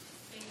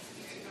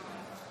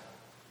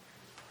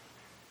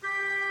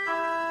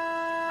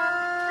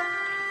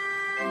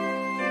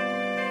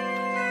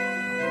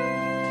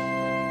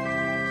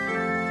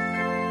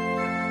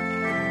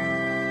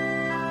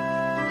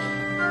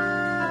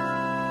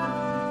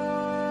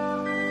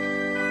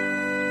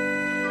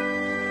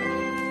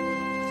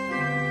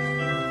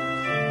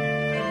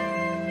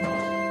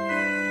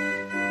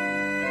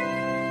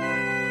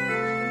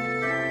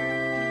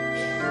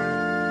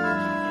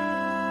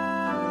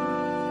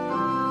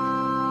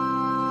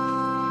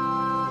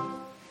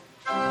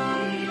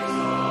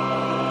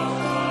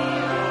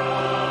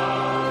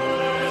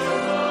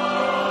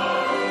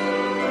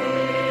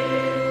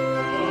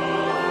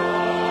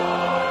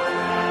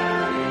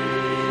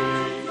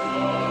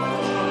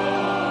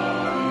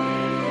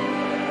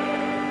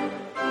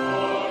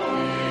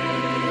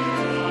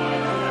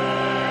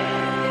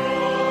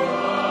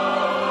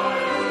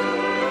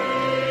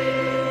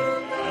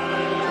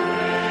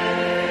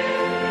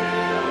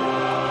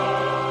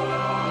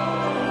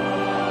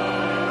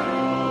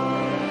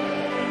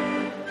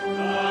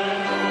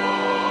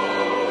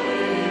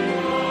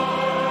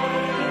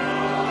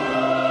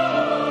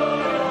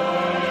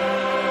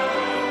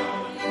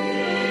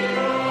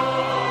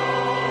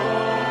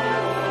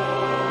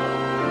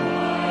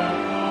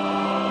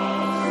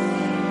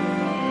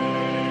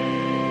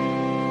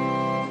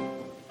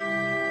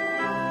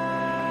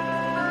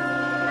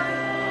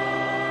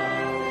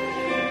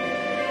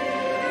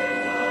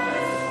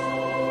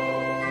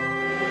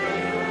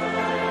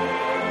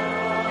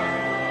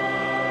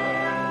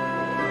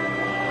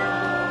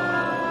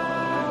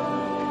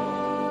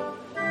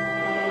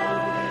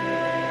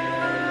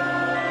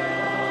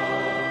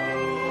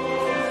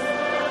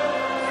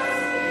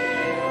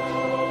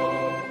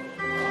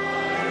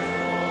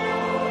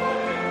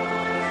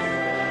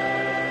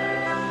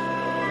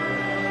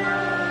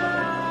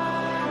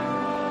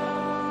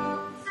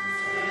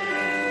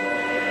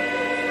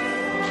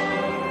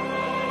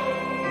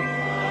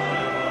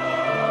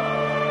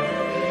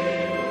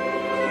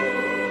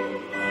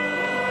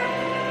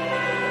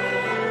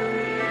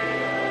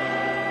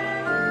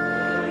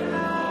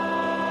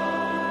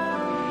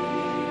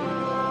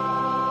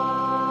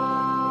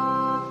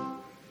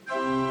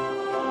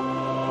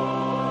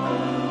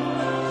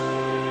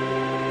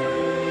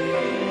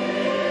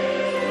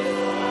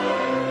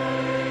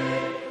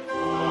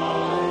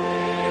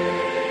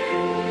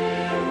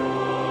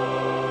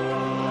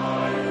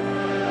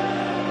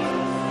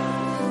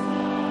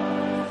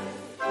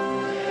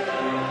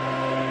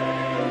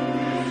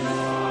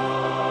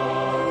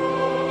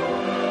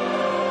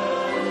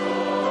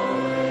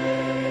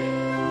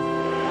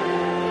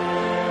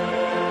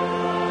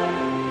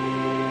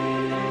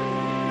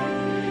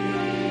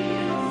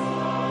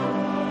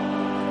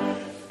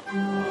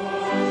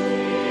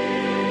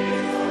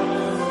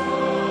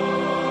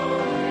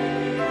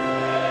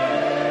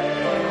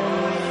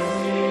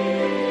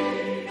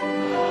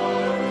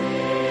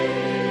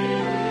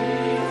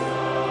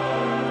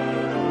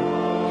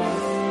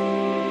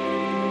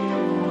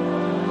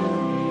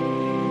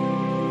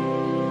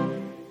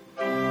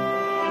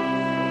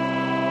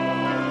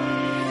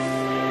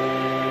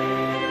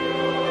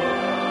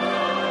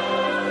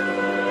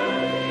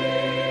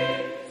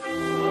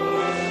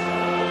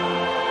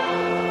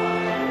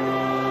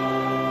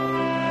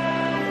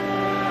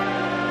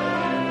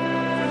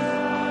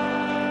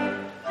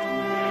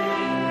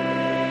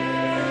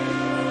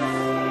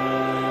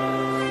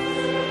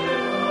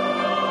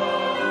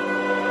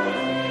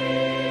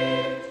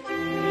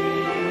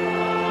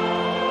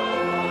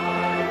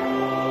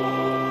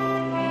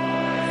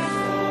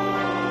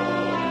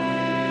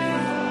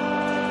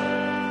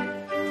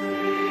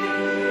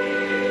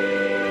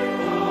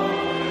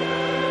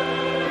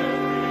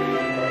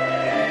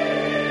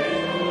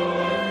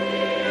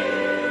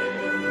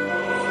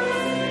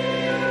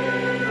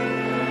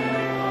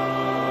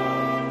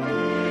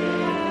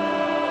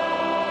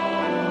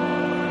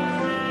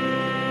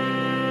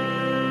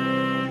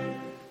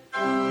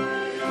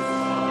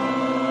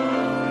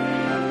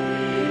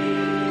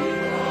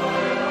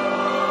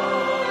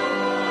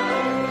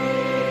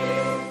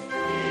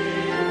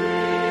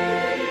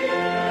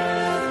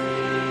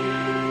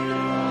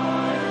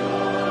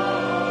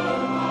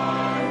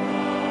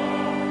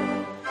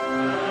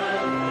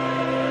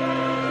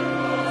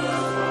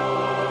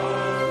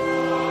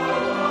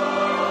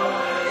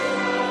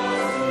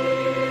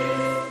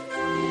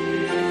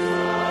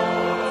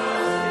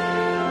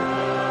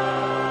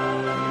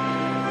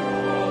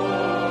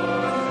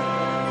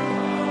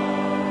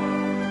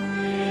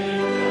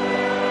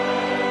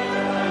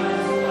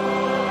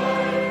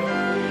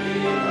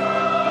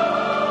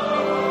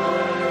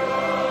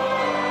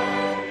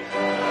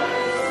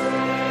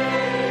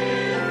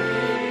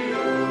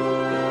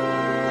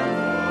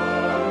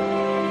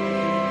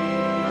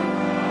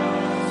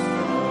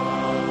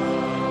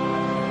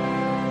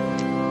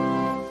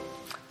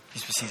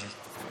 seated.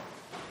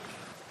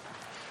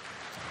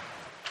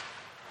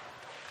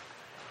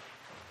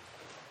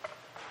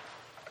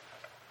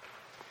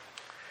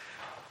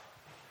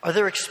 Are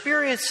there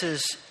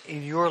experiences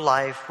in your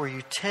life where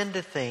you tend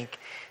to think,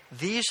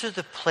 these are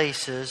the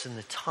places and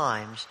the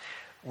times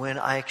when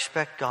I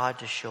expect God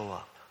to show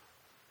up?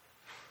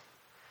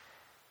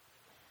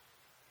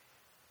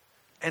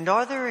 And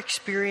are there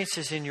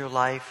experiences in your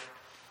life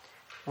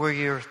where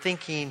you're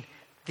thinking,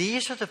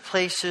 these are the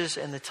places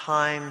and the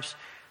times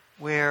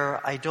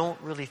where I don't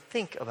really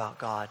think about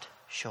God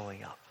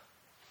showing up?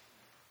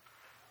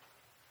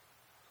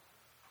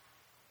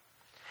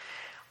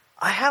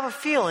 I have a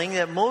feeling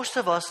that most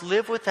of us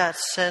live with that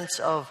sense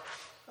of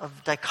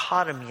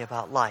dichotomy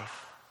about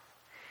life.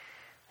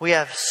 We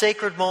have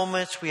sacred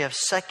moments, we have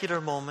secular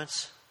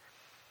moments,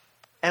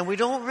 and we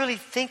don't really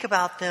think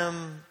about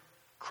them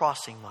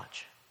crossing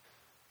much.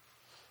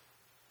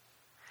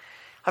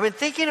 I've been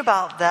thinking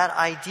about that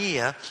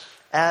idea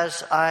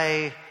as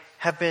I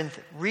have been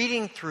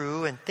reading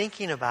through and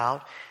thinking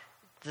about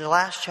the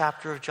last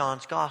chapter of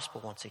John's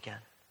Gospel once again.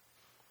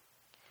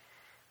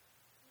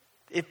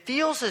 It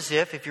feels as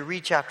if you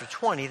read chapter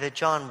 20, that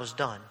John was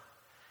done.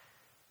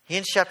 He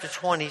ends chapter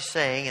 20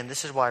 saying, and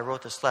this is why I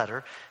wrote this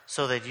letter,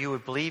 so that you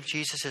would believe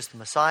Jesus is the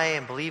Messiah,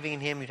 and believing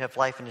in Him, you'd have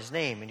life in His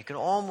name. And you can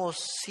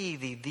almost see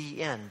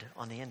the end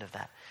on the end of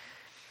that.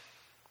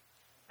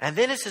 And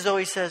then it's as though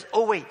he says,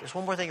 oh wait, there's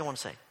one more thing I want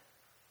to say.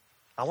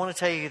 I want to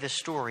tell you this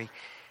story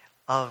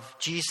of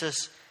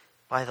Jesus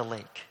by the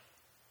lake.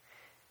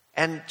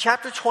 And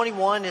chapter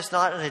 21 is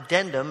not an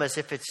addendum as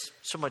if it's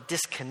somewhat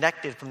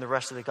disconnected from the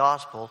rest of the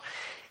gospel.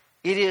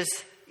 It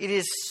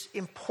is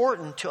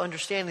important to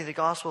understanding the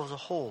gospel as a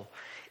whole.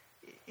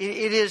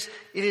 It is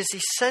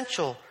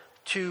essential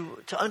to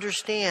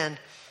understand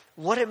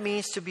what it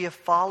means to be a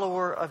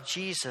follower of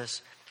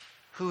Jesus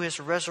who is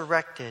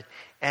resurrected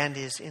and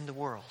is in the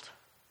world.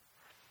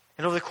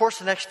 And over the course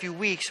of the next few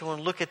weeks, I want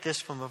to look at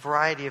this from a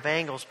variety of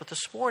angles. But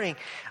this morning,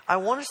 I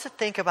want us to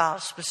think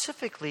about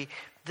specifically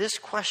this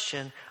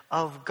question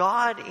of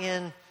God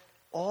in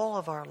all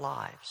of our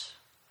lives.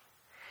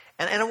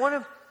 And I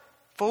want to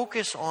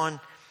focus on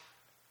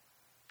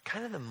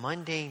kind of the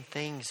mundane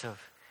things of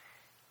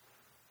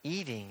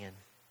eating and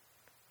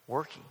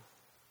working.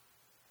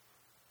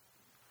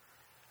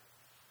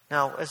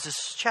 Now, as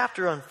this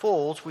chapter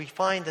unfolds, we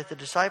find that the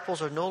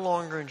disciples are no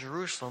longer in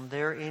Jerusalem,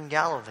 they're in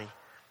Galilee.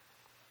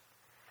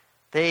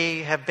 They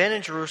have been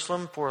in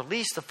Jerusalem for at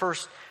least the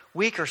first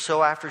week or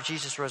so after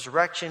Jesus'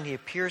 resurrection. He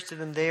appears to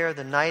them there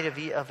the night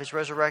of His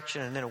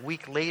resurrection, and then a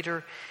week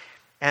later.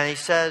 And He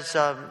says,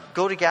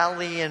 go to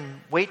Galilee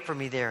and wait for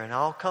me there, and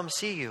I'll come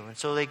see you. And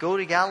so they go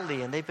to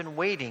Galilee, and they've been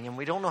waiting. And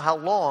we don't know how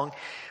long,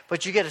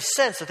 but you get a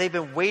sense that they've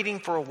been waiting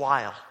for a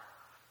while.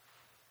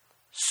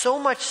 So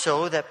much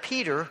so that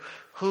Peter,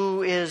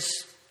 who is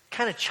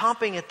kind of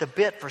chomping at the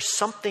bit for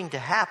something to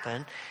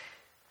happen,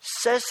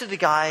 says to the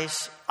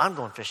guys, I'm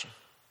going fishing.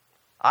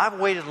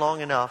 I've waited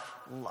long enough.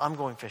 I'm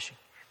going fishing.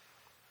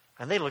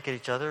 And they look at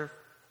each other.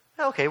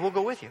 Okay, we'll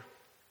go with you.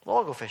 We'll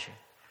all go fishing.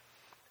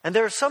 And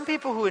there are some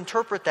people who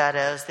interpret that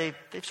as they've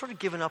sort of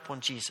given up on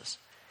Jesus.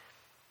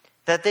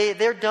 That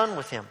they're done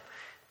with Him.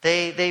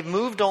 They've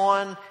moved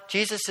on.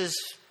 Jesus is,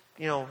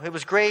 it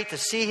was great to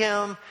see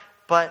Him,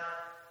 but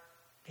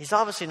He's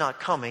obviously not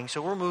coming,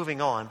 so we're moving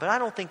on. But I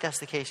don't think that's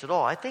the case at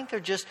all. I think they're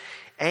just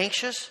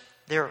anxious.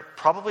 They're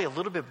probably a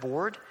little bit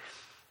bored,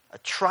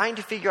 trying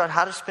to figure out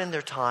how to spend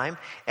their time.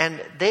 And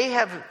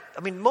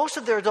most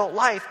of their adult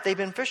life, they've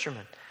been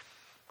fishermen.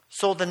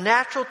 So the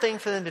natural thing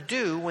for them to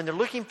do when they're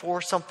looking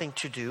for something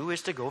to do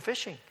is to go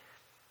fishing.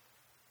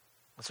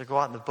 Once they go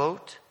out in the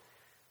boat,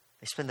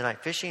 they spend the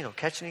night fishing, don't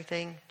catch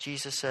anything.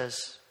 Jesus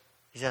says,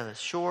 He's on the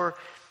shore.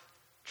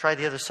 Try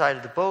the other side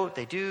of the boat.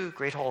 They do.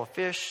 Great haul of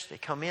fish. They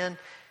come in.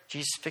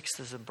 Jesus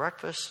fixes them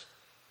breakfast.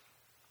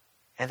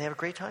 And they have a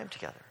great time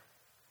together.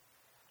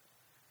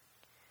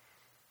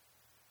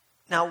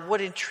 Now,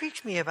 what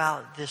intrigues me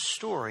about this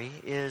story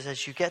is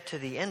as you get to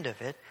the end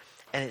of it,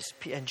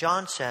 and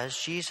John says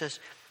Jesus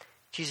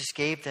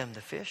gave them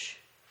the fish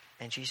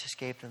and Jesus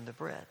gave them the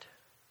bread.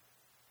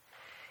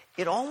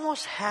 It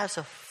almost has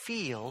a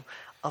feel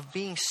of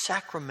being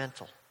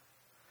sacramental.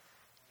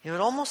 It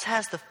almost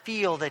has the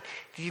feel that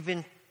you've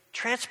been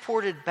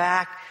transported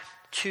back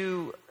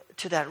to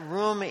that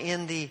room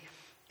in the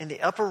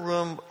upper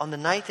room on the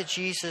night that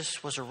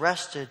Jesus was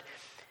arrested.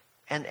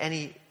 And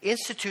He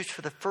institutes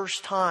for the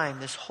first time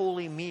this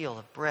holy meal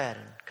of bread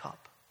and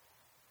cup.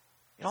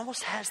 It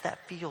almost has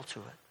that feel to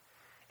it.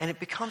 And it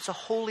becomes a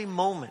holy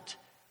moment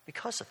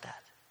because of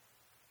that.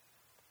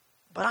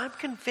 But I'm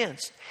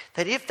convinced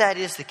that if that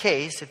is the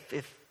case,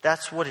 if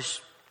that's what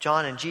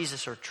John and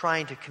Jesus are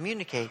trying to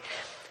communicate,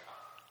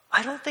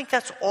 I don't think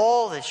that's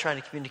all that He's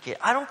trying to communicate.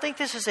 I don't think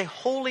this is a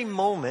holy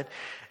moment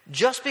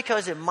just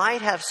because it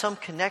might have some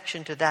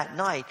connection to that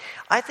night.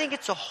 I think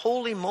it's a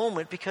holy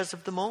moment because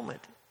of the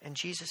moment. And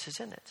Jesus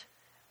is in it.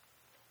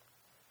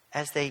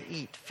 As they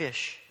eat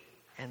fish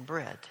and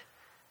bread.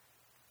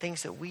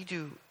 Things that we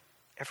do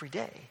every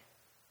day.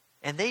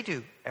 And they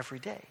do every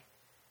day.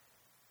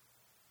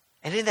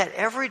 And And in that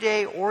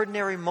everyday,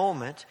 ordinary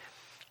moment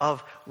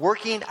of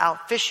working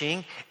out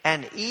fishing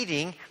and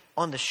eating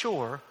on the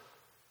shore,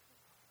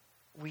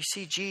 we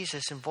see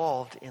Jesus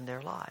involved in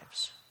their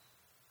lives.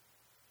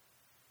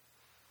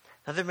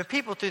 Now, there have been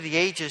people through the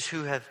ages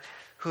who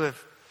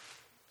have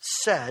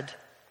said,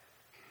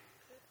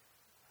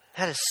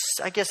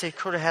 I guess they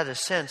could have had a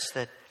sense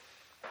that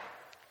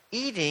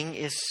eating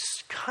is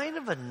kind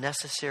of a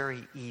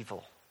necessary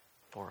evil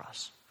for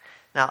us.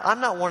 Now, I'm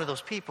not one of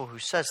those people who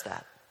says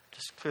that.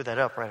 Just clear that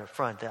up right up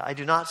front. I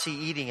do not see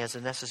eating as a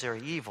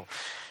necessary evil.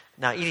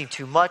 Now, eating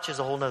too much is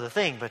a whole other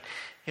thing, but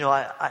you know,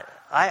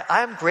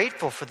 I'm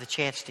grateful for the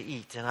chance to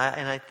eat,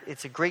 and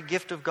it's a great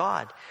gift of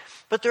God.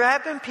 But there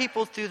have been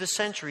people through the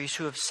centuries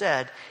who have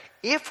said,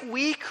 if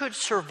we could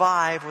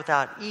survive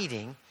without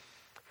eating,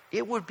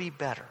 it would be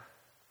better.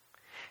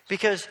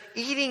 Because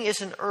eating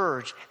is an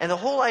urge, and the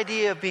whole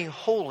idea of being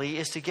holy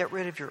is to get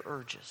rid of your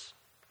urges.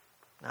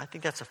 Now, I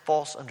think that's a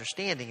false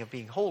understanding of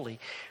being holy,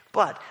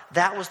 but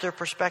that was their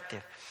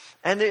perspective.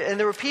 And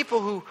there were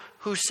people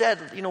who said,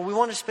 you know, we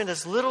want to spend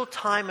as little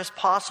time as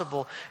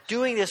possible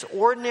doing this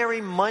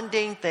ordinary,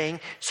 mundane thing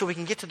so we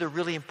can get to the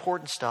really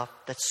important stuff,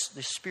 that's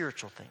the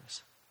spiritual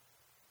things.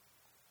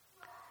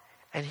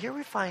 And here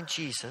we find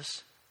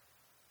Jesus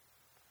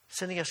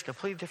sending us a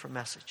completely different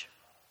message.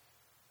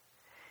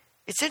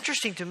 It's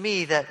interesting to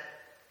me that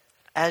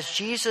as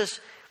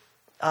Jesus,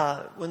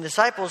 when the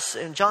disciples,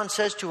 and John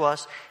says to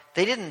us,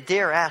 they didn't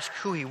dare ask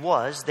who he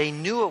was. They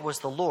knew it was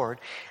the Lord.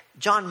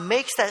 John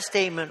makes that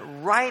statement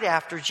right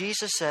after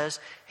Jesus says,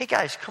 hey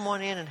guys, come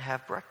on in and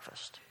have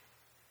breakfast.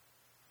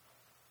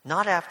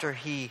 Not after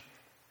he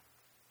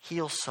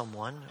heals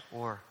someone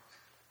or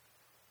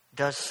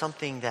does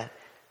something that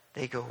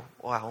they go,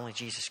 wow, only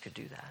Jesus could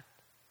do that.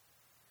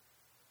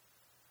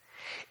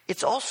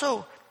 It's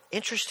also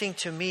interesting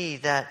to me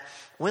that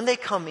when they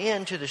come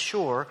in to the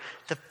shore,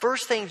 the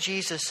first thing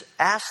Jesus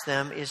asks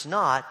them is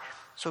not,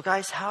 so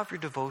guys, how have your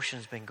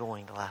devotions been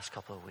going the last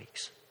couple of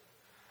weeks?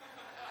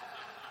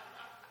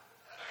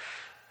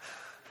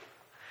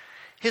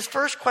 His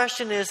first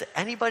question is,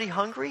 anybody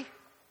hungry?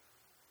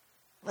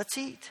 Let's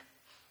eat.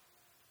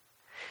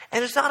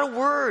 And there's not a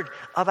word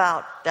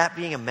about that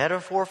being a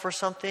metaphor for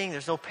something.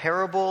 There's no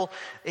parable.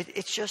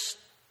 It's just,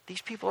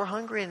 these people are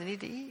hungry and they need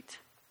to eat.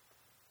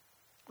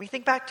 We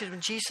think back to when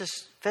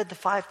Jesus fed the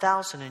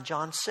 5,000 in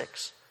John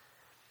 6.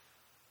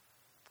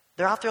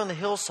 They're out there on the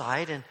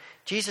hillside and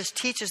Jesus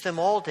teaches them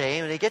all day,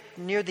 and they get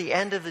near the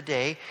end of the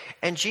day,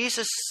 and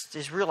Jesus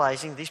is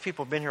realizing these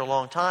people have been here a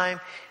long time.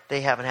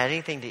 They haven't had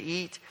anything to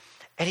eat.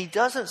 And he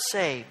doesn't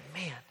say,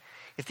 man,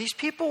 if these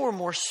people were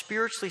more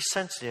spiritually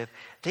sensitive,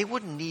 they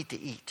wouldn't need to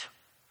eat.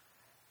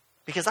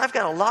 Because I've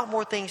got a lot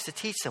more things to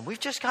teach them. We've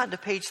just gotten to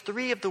page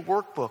 3 of the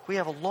workbook. We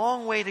have a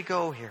long way to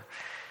go here.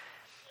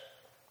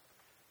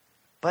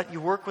 But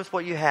you work with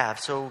what you have,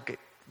 so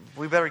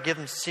we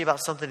better see about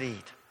something to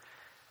eat.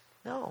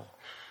 No.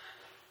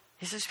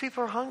 He says,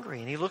 people are hungry.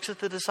 And he looks at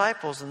the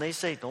disciples and they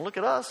say, don't look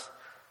at us.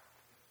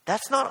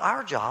 That's not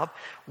our job.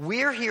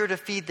 We're here to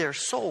feed their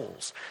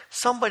souls.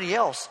 Somebody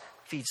else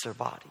feeds their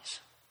bodies.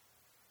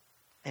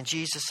 And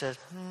Jesus says,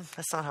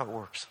 that's not how it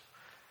works.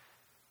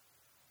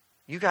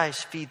 You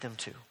guys feed them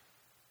too.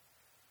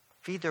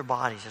 Feed their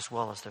bodies as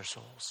well as their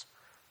souls.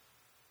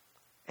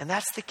 And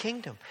that's the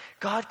kingdom.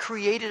 God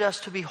created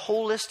us to be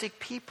holistic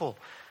people.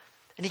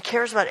 And he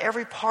cares about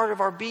every part of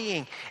our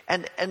being.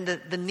 And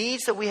the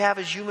needs that we have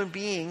as human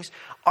beings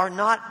are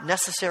not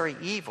necessary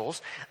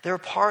evils. They're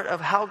part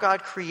of how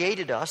God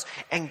created us.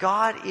 And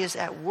God is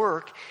at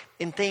work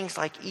in things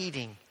like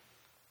eating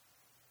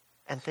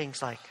and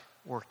things like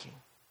working.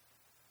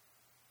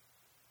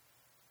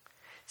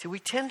 See, we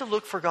tend to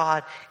look for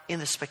God in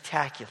the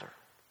spectacular.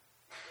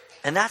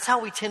 And that's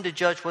how we tend to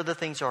judge whether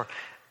things are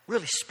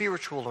really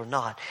spiritual or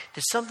not.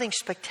 Did something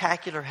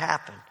spectacular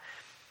happen?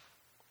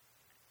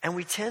 And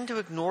we tend to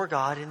ignore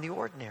God in the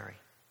ordinary,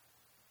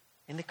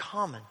 in the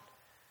common,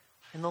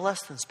 in the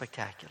less than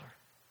spectacular.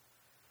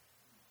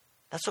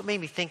 That's what made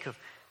me think of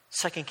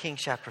 2 Kings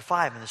chapter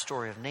 5 and the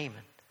story of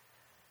Naaman.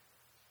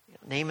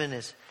 Naaman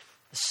is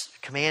the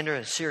commander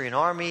of the Syrian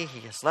army. He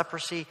has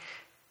leprosy.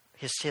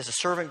 He has a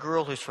servant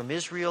girl who's from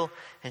Israel.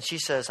 And she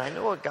says, I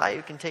know a guy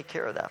who can take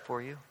care of that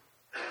for you.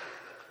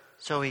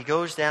 So he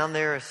goes down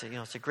there.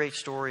 It's a great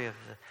story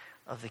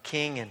of the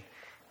king.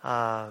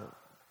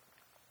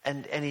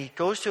 And he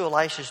goes to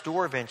Elisha's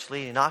door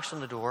eventually. He knocks on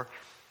the door.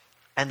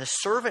 And the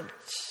servant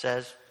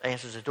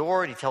answers the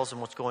door, and he tells him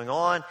what's going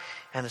on.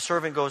 And the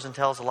servant goes and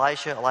tells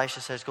Elisha.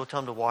 Elisha says, go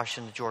tell him to wash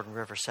in the Jordan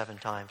River 7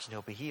 times and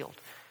he'll be healed.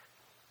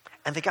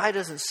 And the guy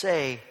doesn't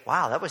say,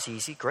 wow, that was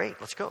easy. Great,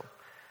 let's go.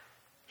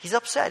 He's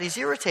upset. He's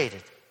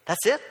irritated.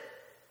 That's it?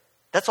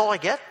 That's all I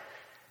get?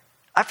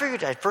 I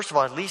figured I'd, first of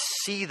all, at least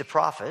see the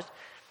prophet.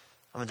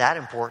 That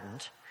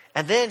important.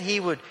 And then he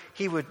would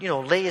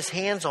lay his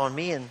hands on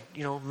me and,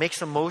 make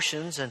some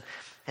motions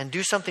and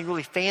do something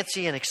really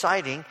fancy and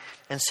exciting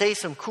and say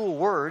some cool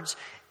words,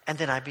 and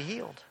then I'd be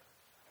healed.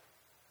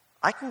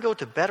 I can go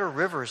to better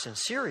rivers in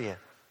Syria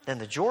than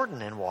the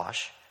Jordan and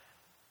wash.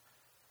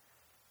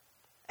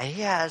 And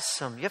he has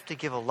you have to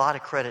give a lot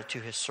of credit to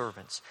his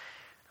servants.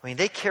 I mean,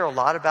 they care a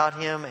lot about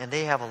him and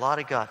they have a lot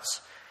of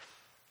guts.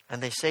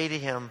 And they say to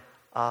him,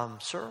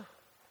 sir,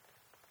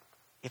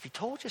 if he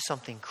told you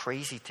something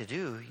crazy to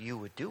do, you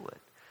would do it.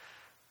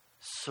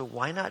 So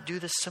why not do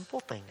the simple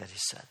thing that he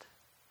said?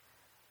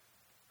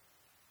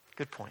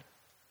 Good point.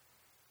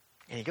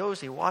 And he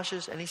goes, he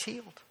washes, and he's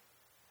healed.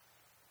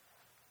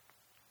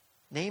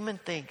 Naaman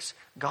thinks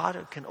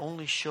God can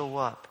only show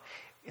up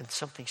in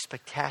something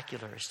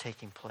spectacular is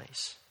taking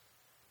place.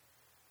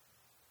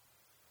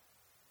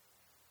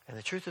 And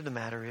the truth of the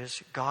matter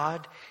is,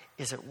 God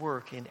is at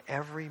work in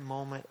every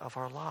moment of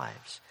our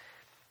lives.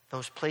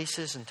 Those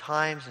places and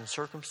times and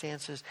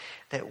circumstances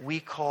that we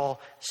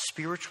call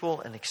spiritual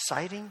and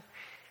exciting,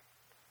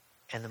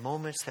 and the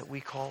moments that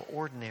we call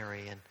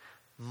ordinary and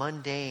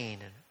mundane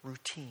and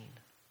routine.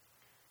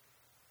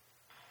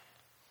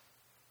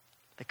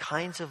 The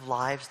kinds of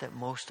lives that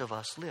most of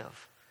us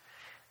live.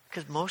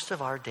 Because most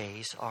of our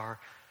days are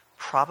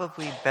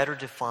probably better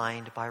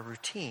defined by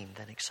routine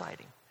than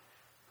exciting.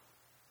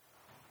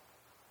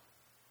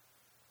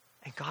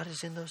 And God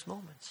is in those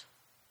moments.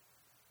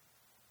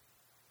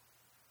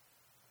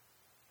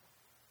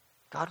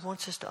 God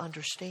wants us to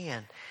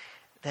understand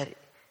that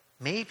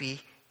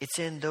maybe it's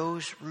in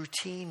those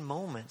routine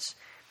moments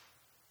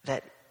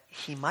that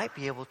He might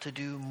be able to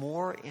do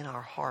more in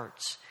our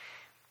hearts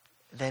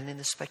than in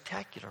the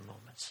spectacular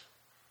moments.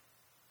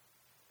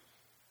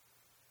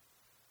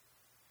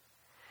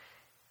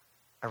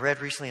 I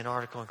read recently an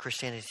article in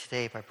Christianity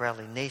Today by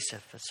Bradley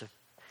Nassif.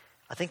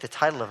 I think the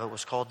title of it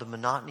was called The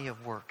Monotony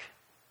of Work.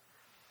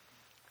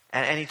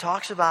 And he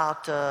talks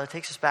about,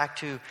 takes us back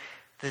to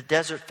the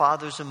desert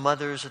fathers and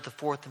mothers of the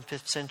 4th and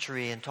 5th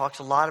century and talks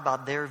a lot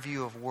about their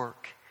view of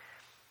work.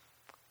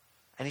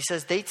 And he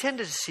says they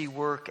tended to see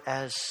work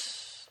as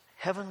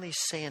heavenly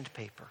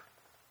sandpaper.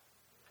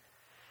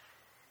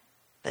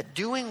 That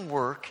doing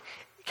work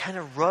kind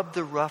of rubbed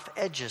the rough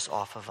edges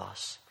off of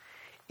us.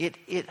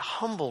 It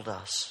humbled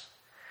us.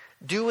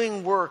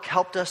 Doing work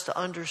helped us to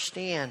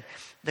understand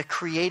the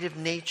creative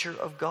nature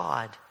of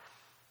God.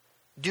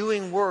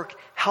 Doing work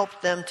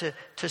helped them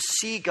to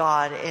see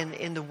God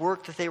in the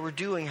work that they were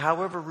doing,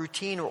 however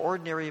routine or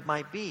ordinary it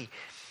might be.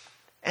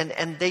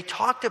 And they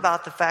talked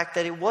about the fact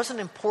that it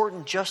wasn't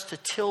important just to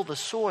till the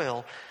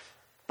soil,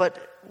 but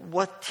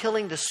what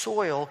tilling the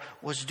soil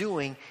was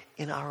doing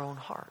in our own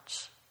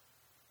hearts.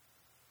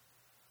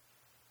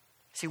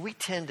 See, we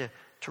tend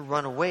to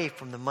run away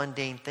from the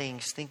mundane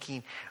things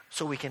thinking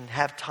so we can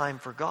have time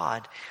for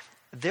God.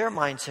 Their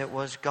mindset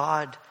was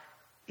God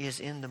is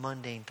in the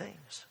mundane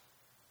things.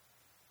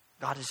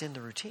 God is in the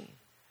routine.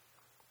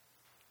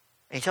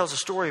 And he tells a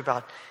story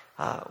about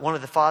one of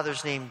the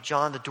fathers named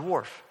John the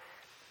Dwarf,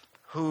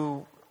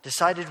 who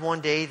decided one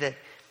day that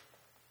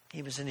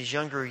he was in his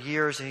younger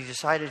years and he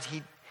decided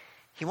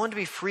he wanted to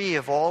be free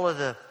of all of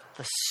the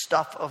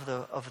stuff of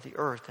the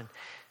earth. And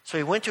so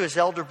he went to his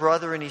elder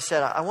brother and he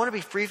said, I want to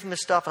be free from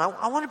this stuff, and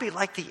I want to be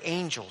like the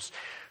angels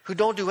who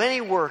don't do any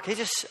work. They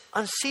just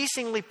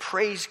unceasingly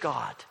praise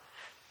God.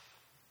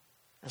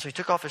 And so he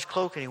took off his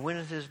cloak and he went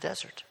into the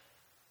desert.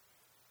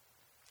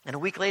 And a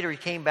week later he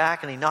came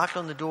back and he knocked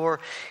on the door,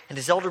 and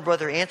his elder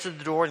brother answered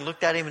the door and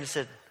looked at him and he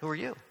said, "Who are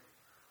you?"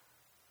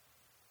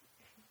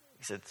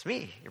 He said, "It's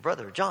me, your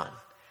brother, John."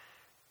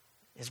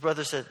 His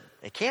brother said,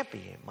 "It can't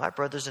be. My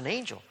brother's an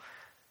angel.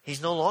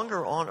 He's no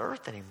longer on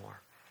earth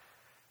anymore."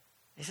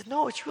 He said,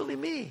 "No, it's really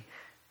me."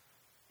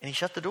 And he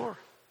shut the door.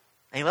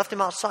 And he left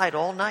him outside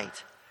all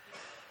night.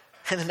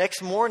 And the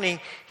next morning,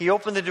 he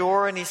opened the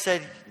door and he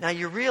said, "Now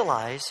you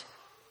realize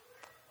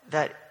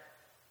that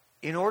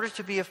in order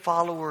to be a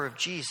follower of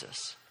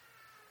Jesus,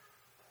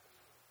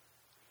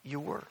 you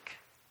work.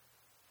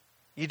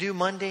 You do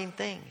mundane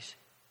things.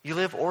 You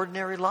live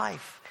ordinary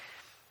life.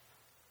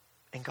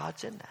 And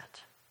God's in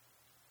that."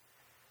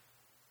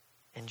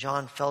 And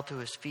John fell to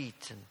his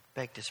feet and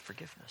begged his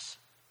forgiveness.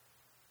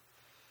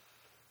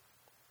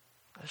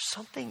 There's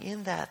something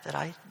in that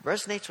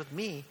resonates with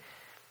me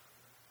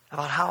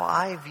about how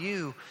I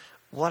view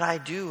what I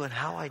do and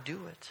how I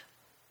do it.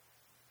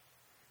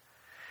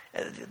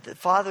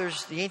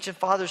 The ancient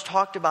fathers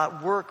talked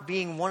about work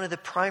being one of the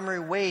primary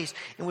ways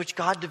in which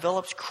God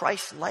develops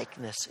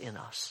Christ-likeness in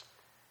us.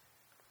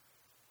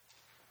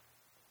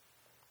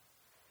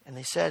 And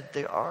they said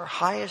that our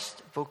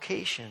highest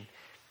vocation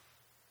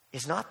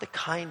is not the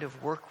kind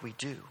of work we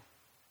do.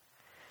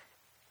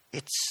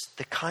 It's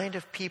the kind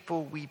of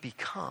people we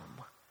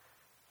become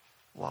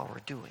while we're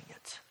doing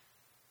it.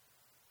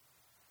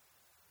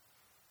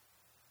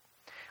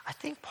 I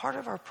think part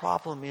of our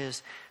problem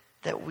is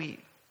that we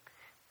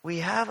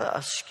have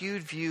a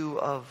skewed view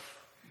of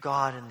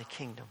God and the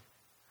kingdom.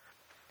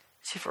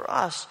 See, for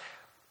us,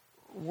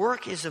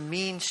 work is a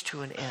means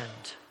to an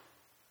end.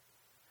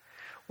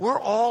 We're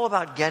all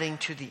about getting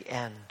to the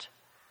end.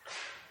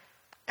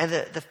 And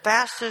the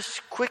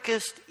fastest,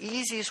 quickest,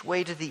 easiest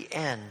way to the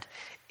end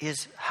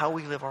is how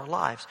we live our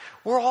lives.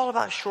 We're all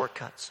about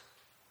shortcuts.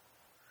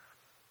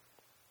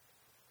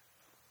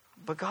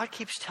 But God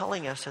keeps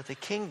telling us that the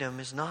kingdom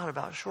is not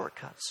about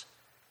shortcuts.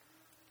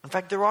 In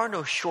fact, there are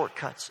no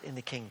shortcuts in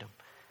the kingdom.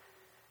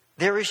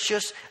 There is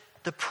just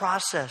the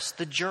process,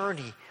 the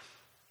journey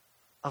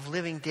of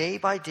living day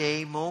by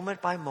day,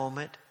 moment by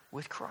moment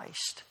with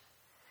Christ.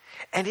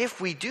 And if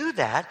we do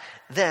that,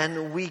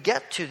 then we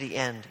get to the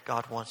end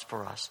God wants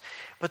for us.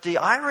 But the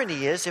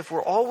irony is, if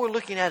all we're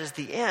looking at is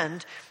the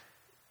end,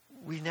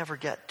 we never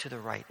get to the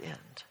right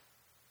end.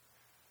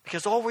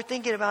 Because all we're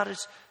thinking about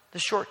is the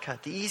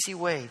shortcut, the easy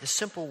way, the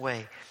simple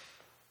way,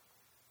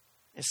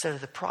 instead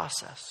of the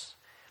process.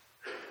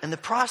 And the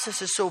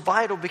process is so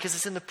vital because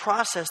it's in the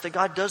process that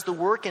God does the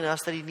work in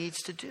us that He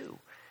needs to do.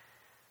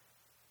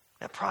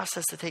 That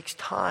process that takes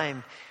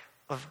time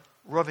of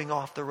rubbing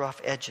off the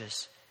rough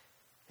edges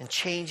and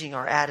changing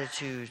our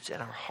attitudes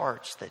and our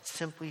hearts that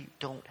simply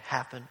don't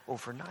happen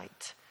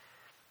overnight.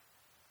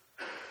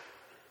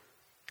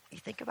 You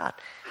think about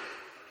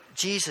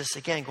Jesus,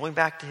 again, going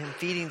back to Him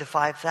feeding the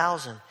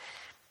 5,000.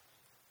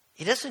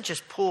 He doesn't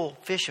just pull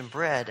fish and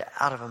bread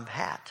out of a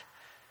hat.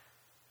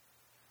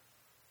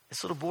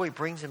 This little boy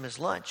brings him his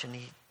lunch, and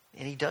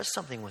he does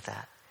something with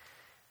that.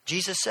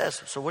 Jesus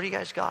says, so what do you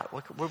guys got?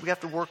 What do we have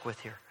to work with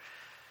here?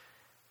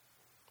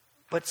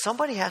 But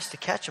somebody has to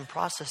catch and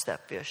process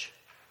that fish.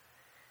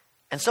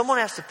 And someone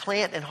has to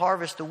plant and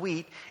harvest the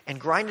wheat and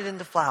grind it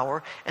into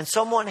flour. And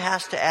someone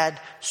has to add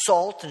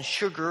salt and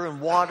sugar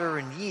and water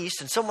and yeast.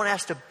 And someone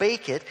has to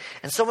bake it.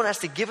 And someone has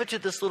to give it to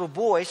this little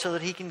boy so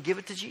that he can give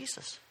it to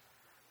Jesus.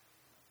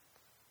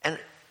 And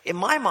in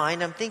my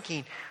mind, I'm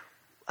thinking,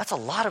 that's a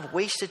lot of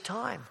wasted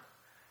time.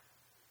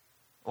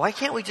 Why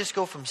can't we just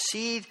go from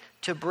seed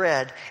to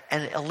bread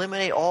and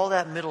eliminate all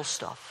that middle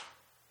stuff?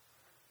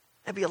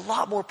 That'd be a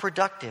lot more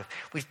productive.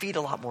 We'd feed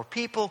a lot more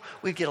people.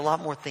 We'd get a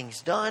lot more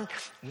things done.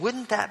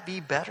 Wouldn't that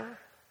be better?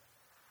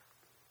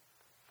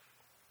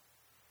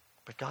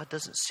 But God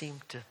doesn't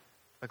seem to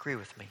agree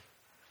with me.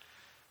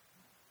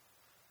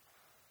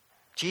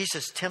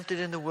 Jesus, tempted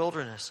in the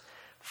wilderness,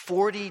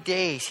 40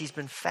 days He's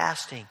been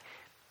fasting.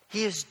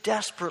 He is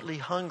desperately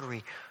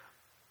hungry.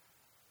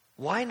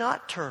 Why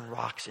not turn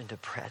rocks into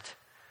bread?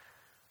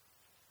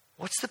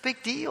 What's the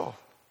big deal?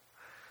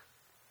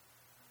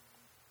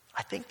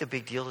 I think the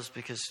big deal is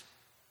because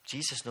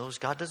Jesus knows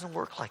God doesn't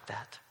work like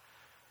that.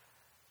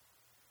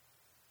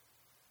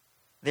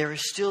 There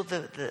is still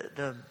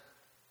the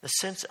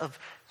sense of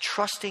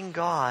trusting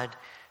God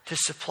to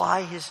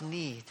supply His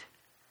need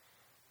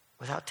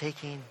without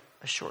taking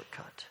a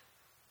shortcut.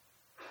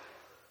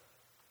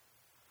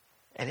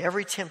 And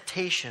every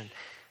temptation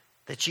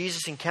that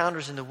Jesus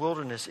encounters in the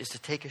wilderness is to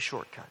take a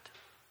shortcut.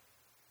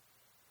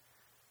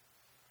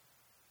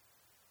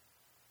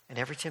 And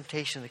every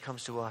temptation that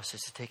comes to us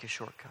is to take a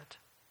shortcut.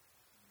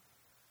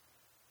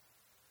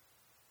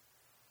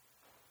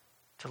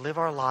 To live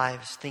our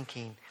lives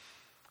thinking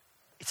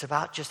it's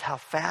about just how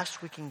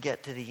fast we can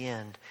get to the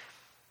end,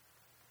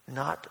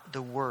 not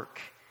the work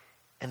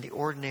and the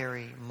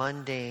ordinary,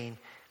 mundane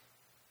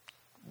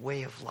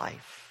way of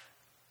life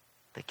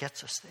that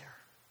gets us there.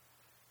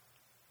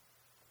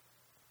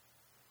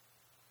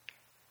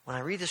 When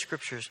I read the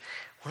scriptures,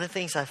 one of the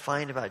things I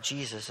find about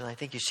Jesus, and I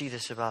think you see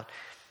this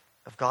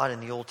of God in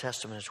the Old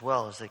Testament as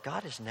well, is that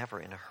God is never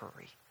in a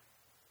hurry.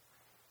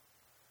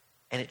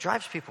 And it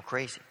drives people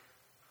crazy.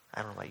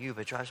 I don't know about you,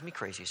 but it drives me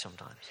crazy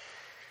sometimes.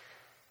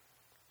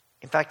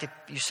 In fact, if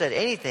you said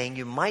anything,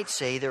 you might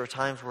say there are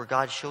times where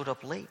God showed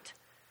up late.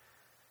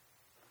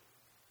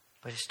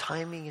 But His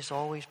timing is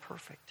always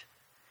perfect.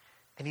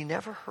 And He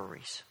never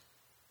hurries.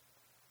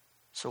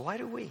 So why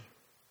do we?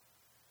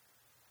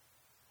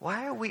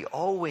 Why are we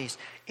always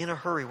in a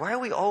hurry? Why are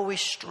we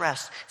always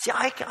stressed? See,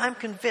 I'm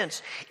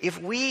convinced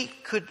if we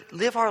could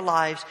live our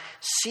lives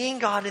seeing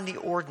God in the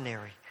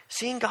ordinary,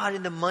 seeing God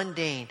in the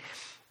mundane,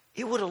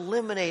 it would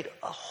eliminate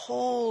a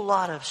whole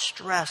lot of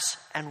stress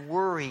and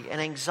worry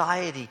and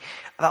anxiety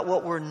about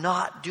what we're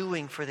not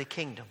doing for the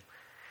kingdom,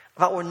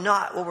 about what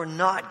we're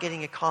not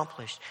getting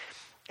accomplished.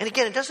 And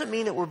again, it doesn't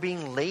mean that we're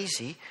being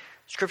lazy.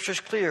 Scripture's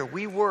clear.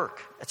 We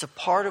work. It's a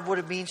part of what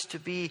it means to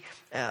be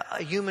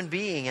a human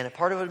being, and a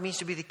part of what it means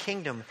to be in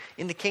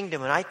the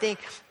kingdom. And I think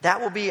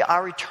that will be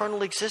our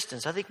eternal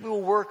existence. I think we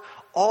will work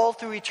all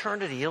through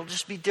eternity. It'll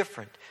just be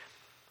different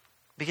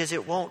because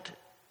it won't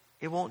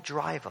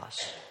drive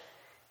us.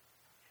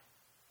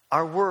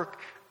 Our work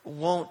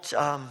won't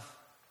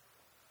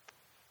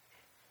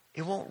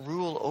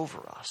rule over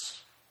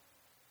us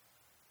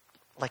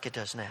like it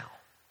does now.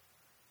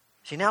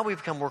 See, now we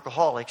become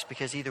workaholics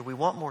because either we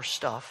want more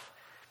stuff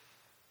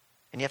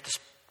and you have to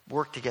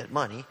work to get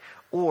money,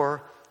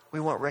 or we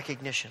want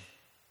recognition.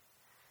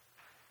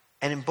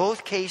 And in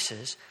both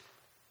cases,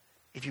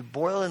 if you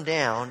boil them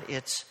down,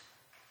 it's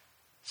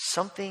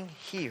something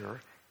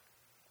here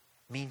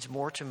means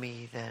more to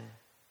me than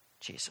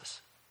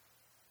Jesus.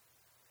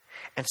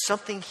 And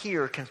something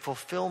here can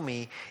fulfill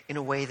me in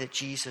a way that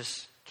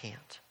Jesus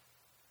can't.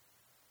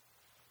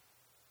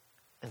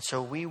 And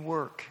so we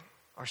work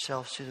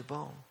ourselves to the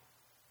bone.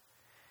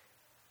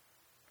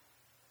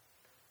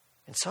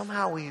 And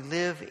somehow we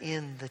live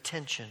in the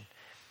tension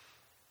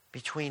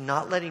between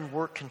not letting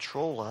work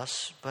control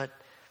us, but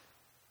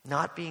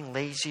not being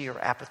lazy or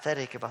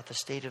apathetic about the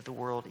state of the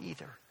world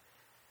either.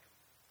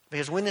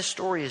 Because when this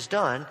story is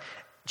done,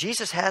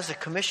 Jesus has a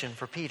commission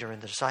for Peter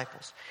and the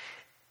disciples.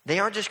 They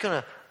aren't just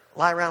going to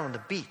lie around on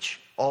the beach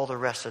all the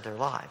rest of their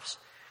lives.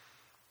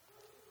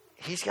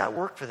 He's got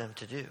work for them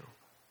to do.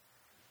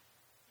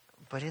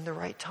 But in the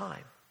right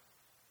time,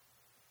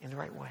 in the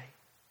right way,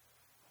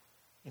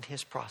 in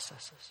his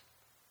processes.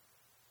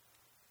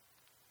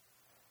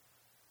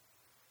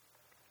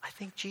 I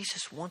think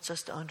Jesus wants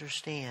us to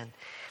understand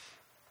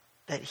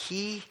that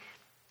he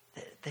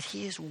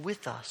is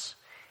with us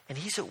and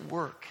he's at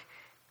work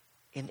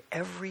in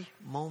every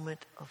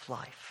moment of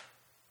life.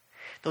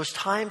 Those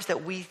times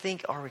that we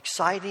think are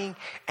exciting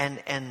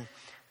and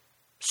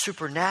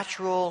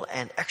supernatural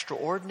and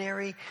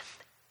extraordinary,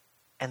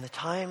 and the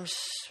times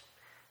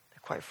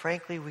that, quite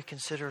frankly, we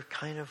consider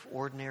kind of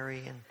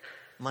ordinary and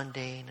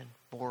mundane and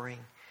boring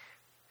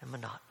and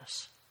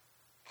monotonous.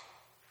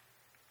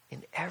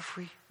 In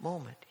every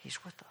moment,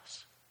 he's with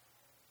us.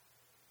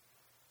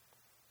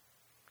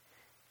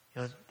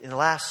 You know, in the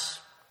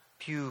last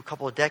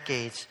couple of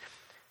decades,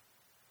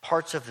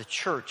 parts of the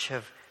church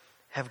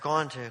have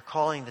gone to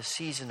calling the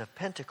season of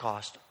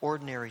Pentecost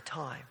ordinary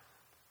time.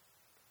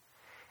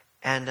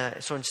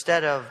 And so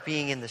instead of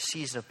being in the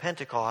season of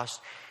Pentecost,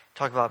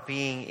 talk about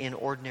being in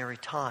ordinary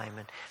time.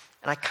 And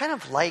I kind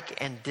of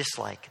like and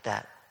dislike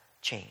that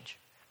change.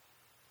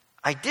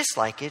 I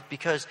dislike it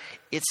because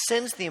it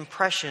sends the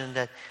impression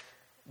that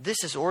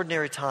this is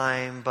ordinary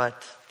time,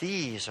 but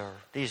these are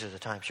the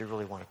times you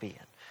really want to be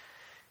in.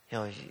 You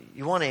know,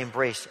 you want to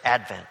embrace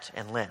Advent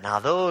and Lent. Now,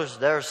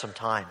 there's some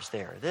times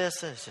there.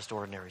 This is just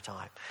ordinary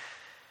time.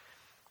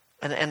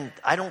 And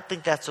I don't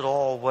think that's at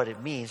all what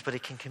it means, but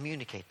it can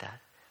communicate that.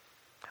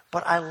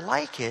 But I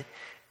like it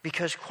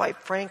because, quite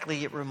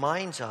frankly, it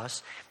reminds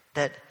us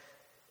that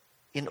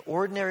in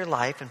ordinary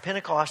life, and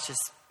Pentecost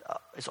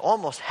is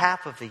almost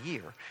half of the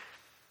year,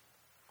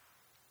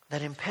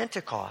 that in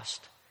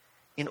Pentecost,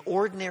 in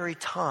ordinary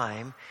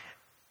time,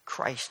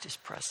 Christ is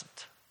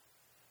present.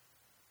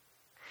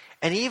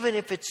 And even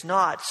if it's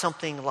not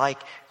something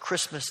like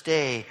Christmas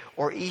Day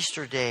or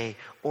Easter Day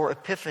or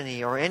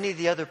Epiphany or any of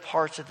the other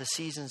parts of the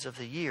seasons of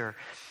the year,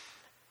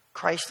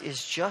 Christ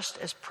is just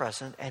as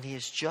present and he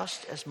is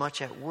just as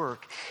much at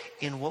work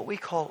in what we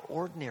call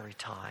ordinary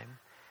time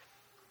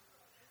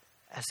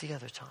as the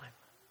other time.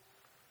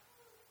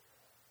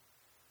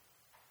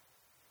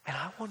 And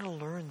I want to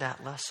learn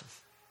that lesson.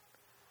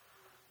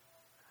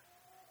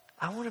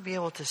 I want to be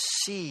able to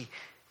see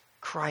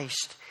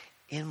Christ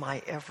in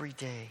my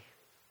everyday.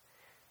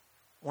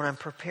 When I'm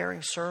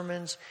preparing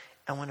sermons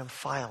and when I'm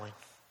filing.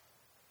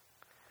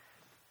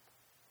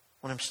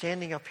 When I'm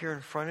standing up here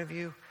in front of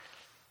you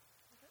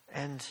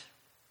and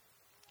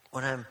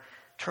when I'm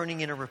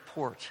turning in a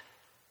report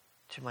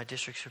to my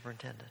district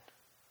superintendent.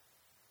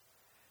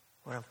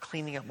 When I'm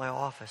cleaning up my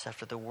office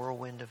after the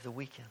whirlwind of the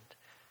weekend.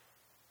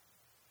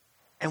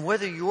 And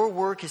whether your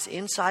work is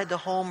inside the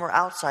home or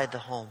outside the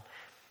home,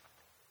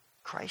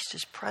 Christ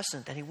is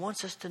present and he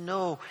wants us to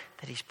know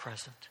that he's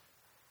present.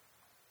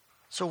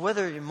 So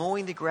whether you're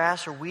mowing the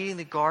grass or weeding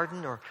the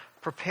garden or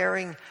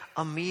preparing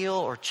a meal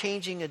or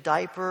changing a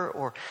diaper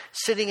or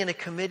sitting in a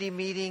committee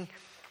meeting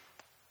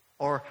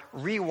or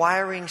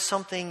rewiring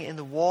something in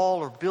the wall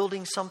or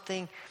building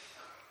something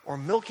or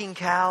milking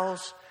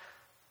cows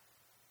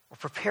or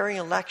preparing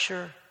a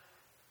lecture,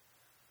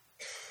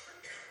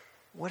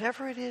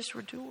 whatever it is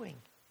we're doing,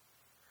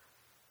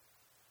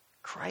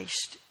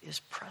 Christ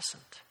is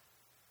present.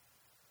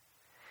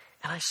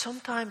 And I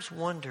sometimes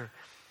wonder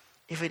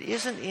if it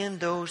isn't in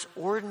those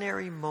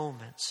ordinary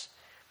moments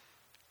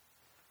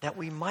that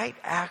we might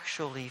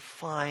actually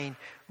find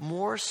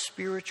more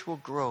spiritual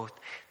growth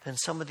than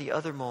some of the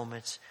other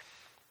moments,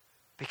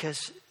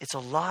 because it's a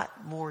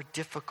lot more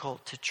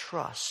difficult to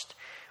trust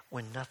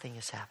when nothing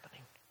is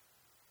happening.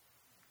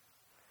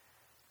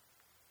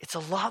 It's a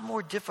lot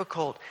more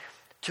difficult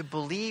to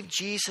believe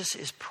Jesus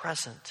is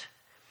present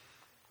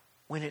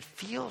when it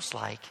feels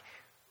like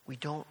we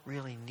don't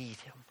really need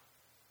him.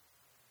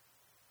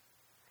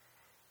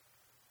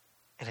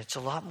 And it's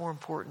a lot more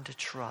important to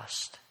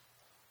trust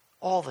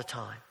all the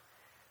time.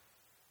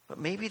 But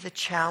maybe the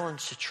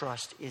challenge to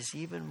trust is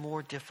even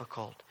more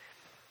difficult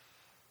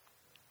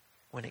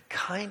when it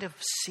kind of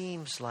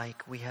seems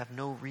like we have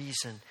no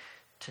reason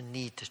to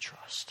need to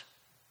trust.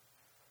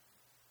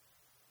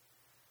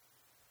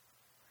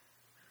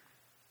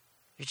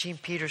 Eugene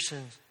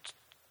Peterson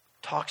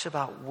talks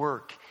about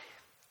work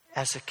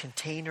as a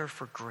container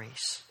for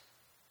grace.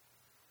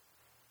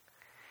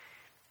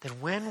 That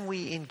when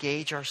we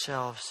engage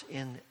ourselves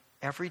in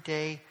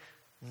everyday,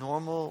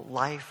 normal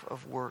life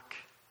of work,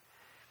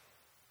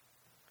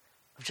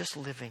 of just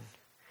living,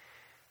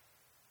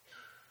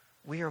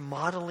 we are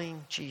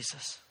modeling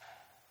Jesus.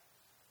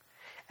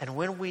 And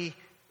when we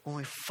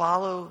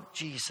follow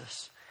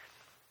Jesus,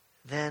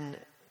 then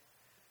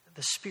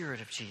the Spirit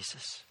of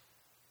Jesus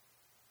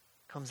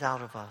comes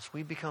out of us.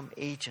 We become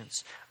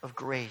agents of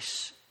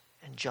grace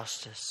and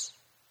justice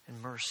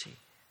and mercy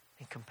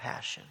and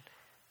compassion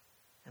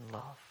and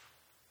love.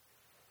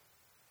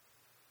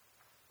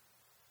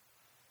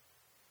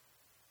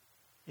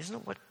 Isn't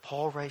it what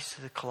Paul writes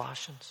to the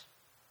Colossians?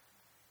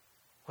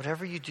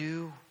 Whatever you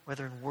do,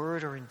 whether in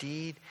word or in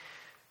deed,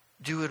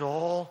 do it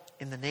all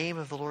in the name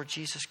of the Lord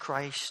Jesus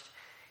Christ,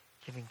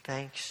 giving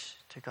thanks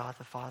to God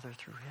the Father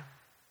through him.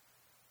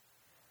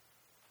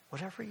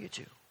 Whatever you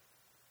do,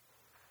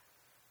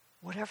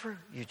 whatever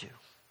you do,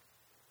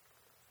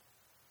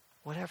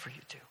 whatever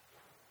you do.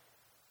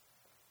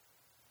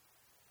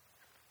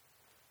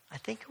 I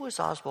think it was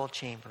Oswald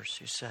Chambers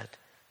who said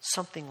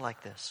something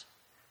like this.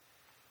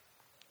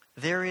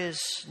 There is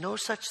no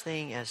such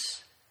thing as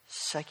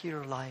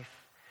secular life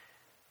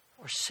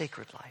or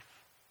sacred life.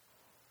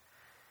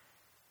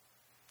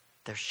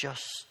 There's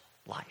just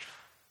life.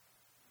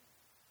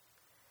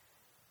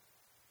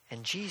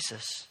 And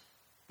Jesus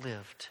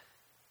lived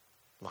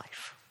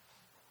life.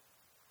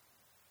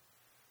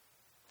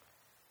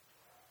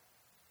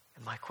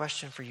 And my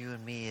question for you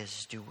and me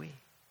is, do we?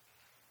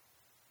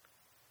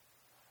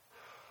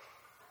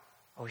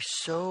 Are we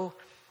so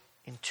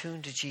in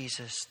tune to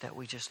Jesus that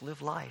we just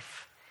live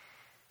life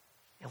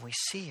and we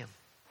see him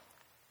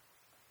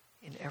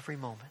in every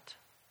moment?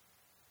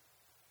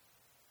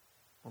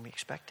 When we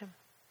expect him,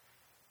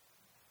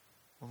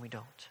 when we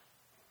don't.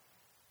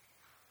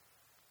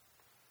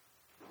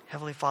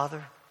 Heavenly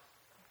Father,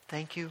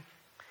 thank you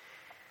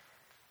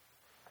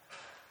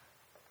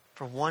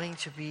for wanting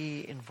to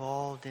be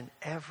involved in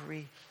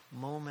every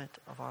moment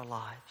of our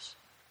lives.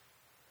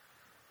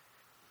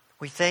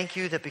 We thank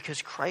you that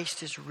because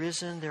Christ is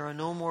risen, there are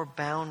no more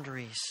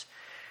boundaries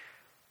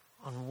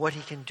on what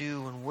he can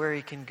do and where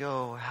he can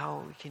go,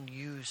 how we can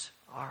use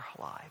our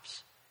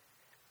lives.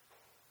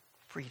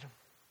 Freedom.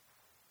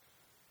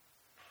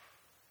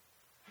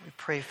 We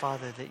pray,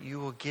 Father, that you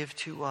will give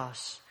to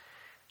us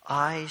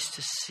eyes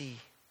to see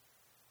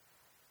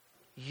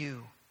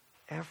you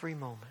every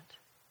moment.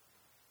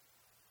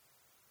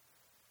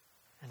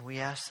 And we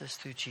ask this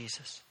through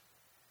Jesus.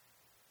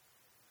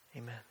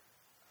 Amen.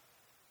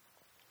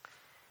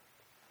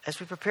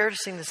 As we prepare to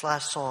sing this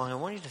last song, I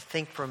want you to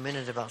think for a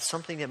minute about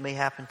something that may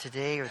happen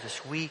today or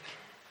this week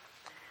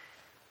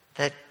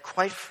that,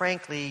 quite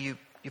frankly, you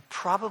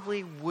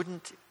probably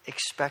wouldn't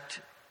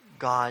expect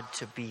God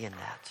to be in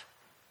that.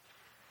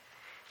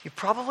 You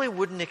probably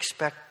wouldn't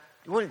expect,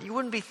 you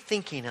wouldn't be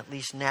thinking, at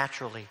least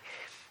naturally,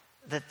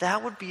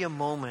 that would be a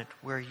moment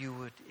where you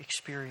would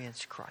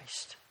experience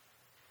Christ.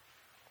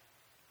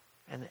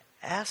 And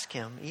ask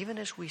him, even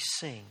as we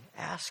sing,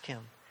 ask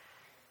him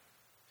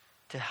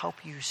to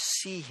help you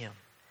see him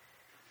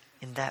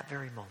in that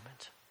very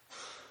moment.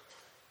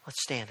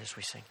 Let's stand as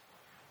we sing.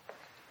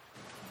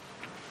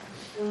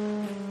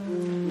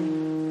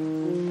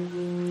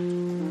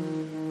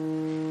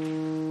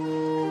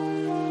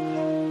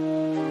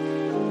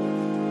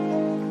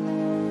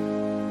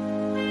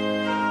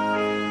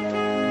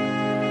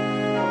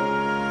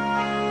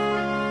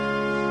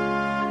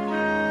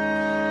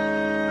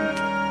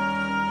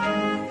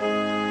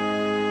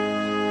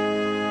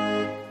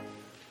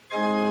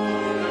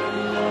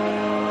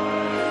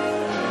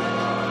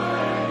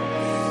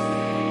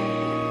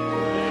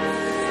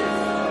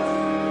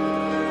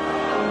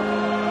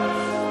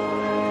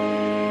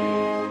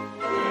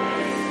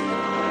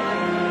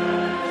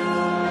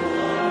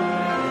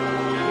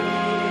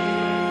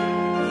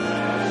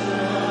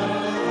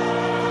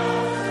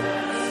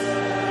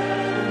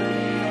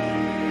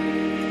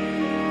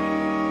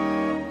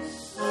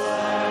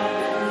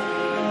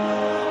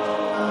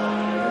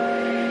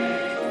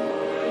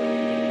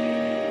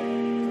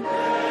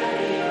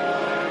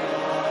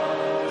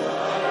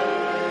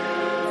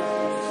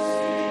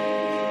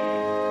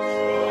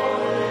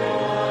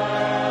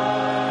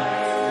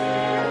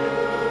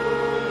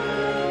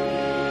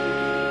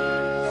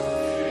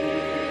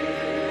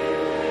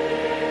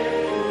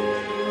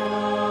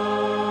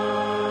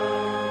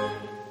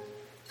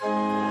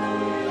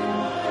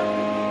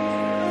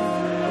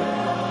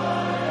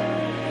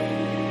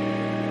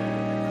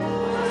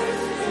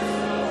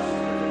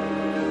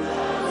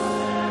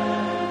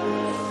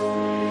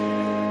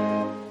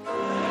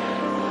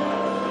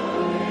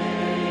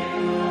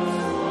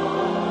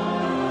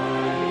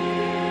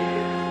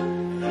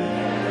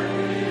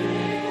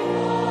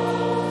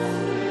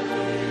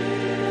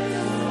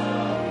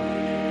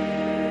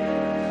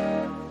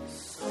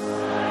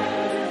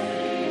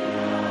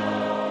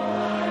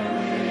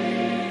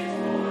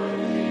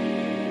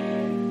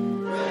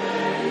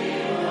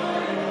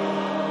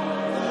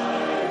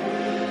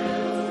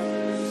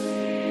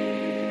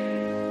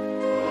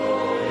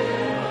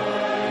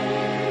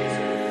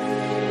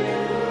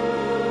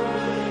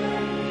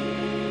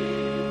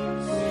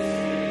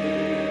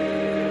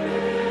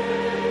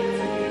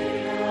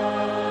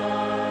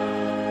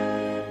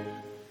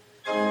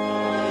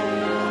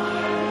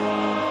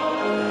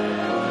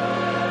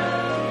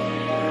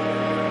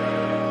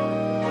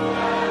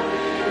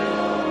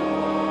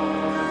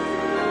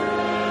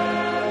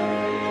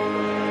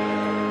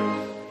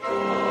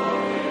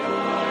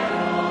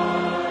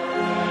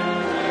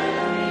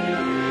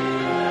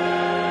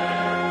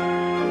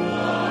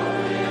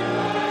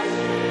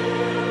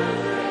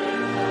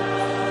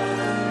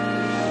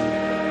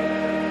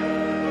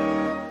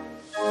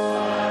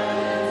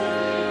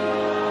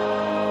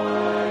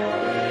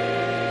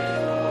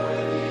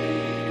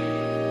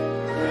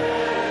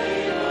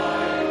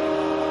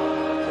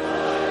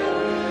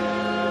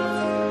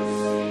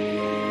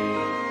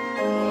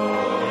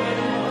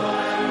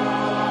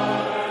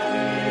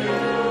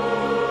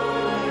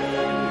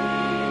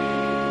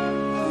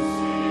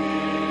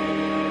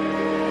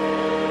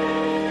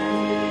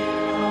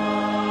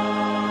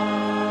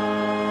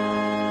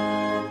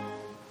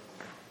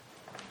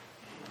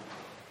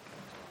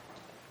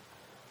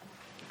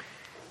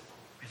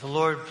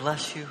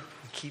 bless you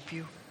and keep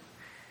you.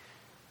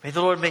 May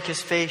the Lord make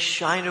his face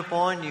shine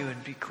upon you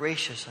and be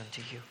gracious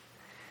unto you.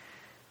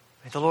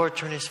 May the Lord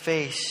turn his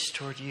face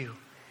toward you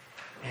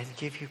and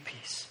give you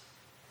peace.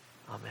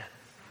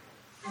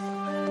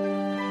 Amen.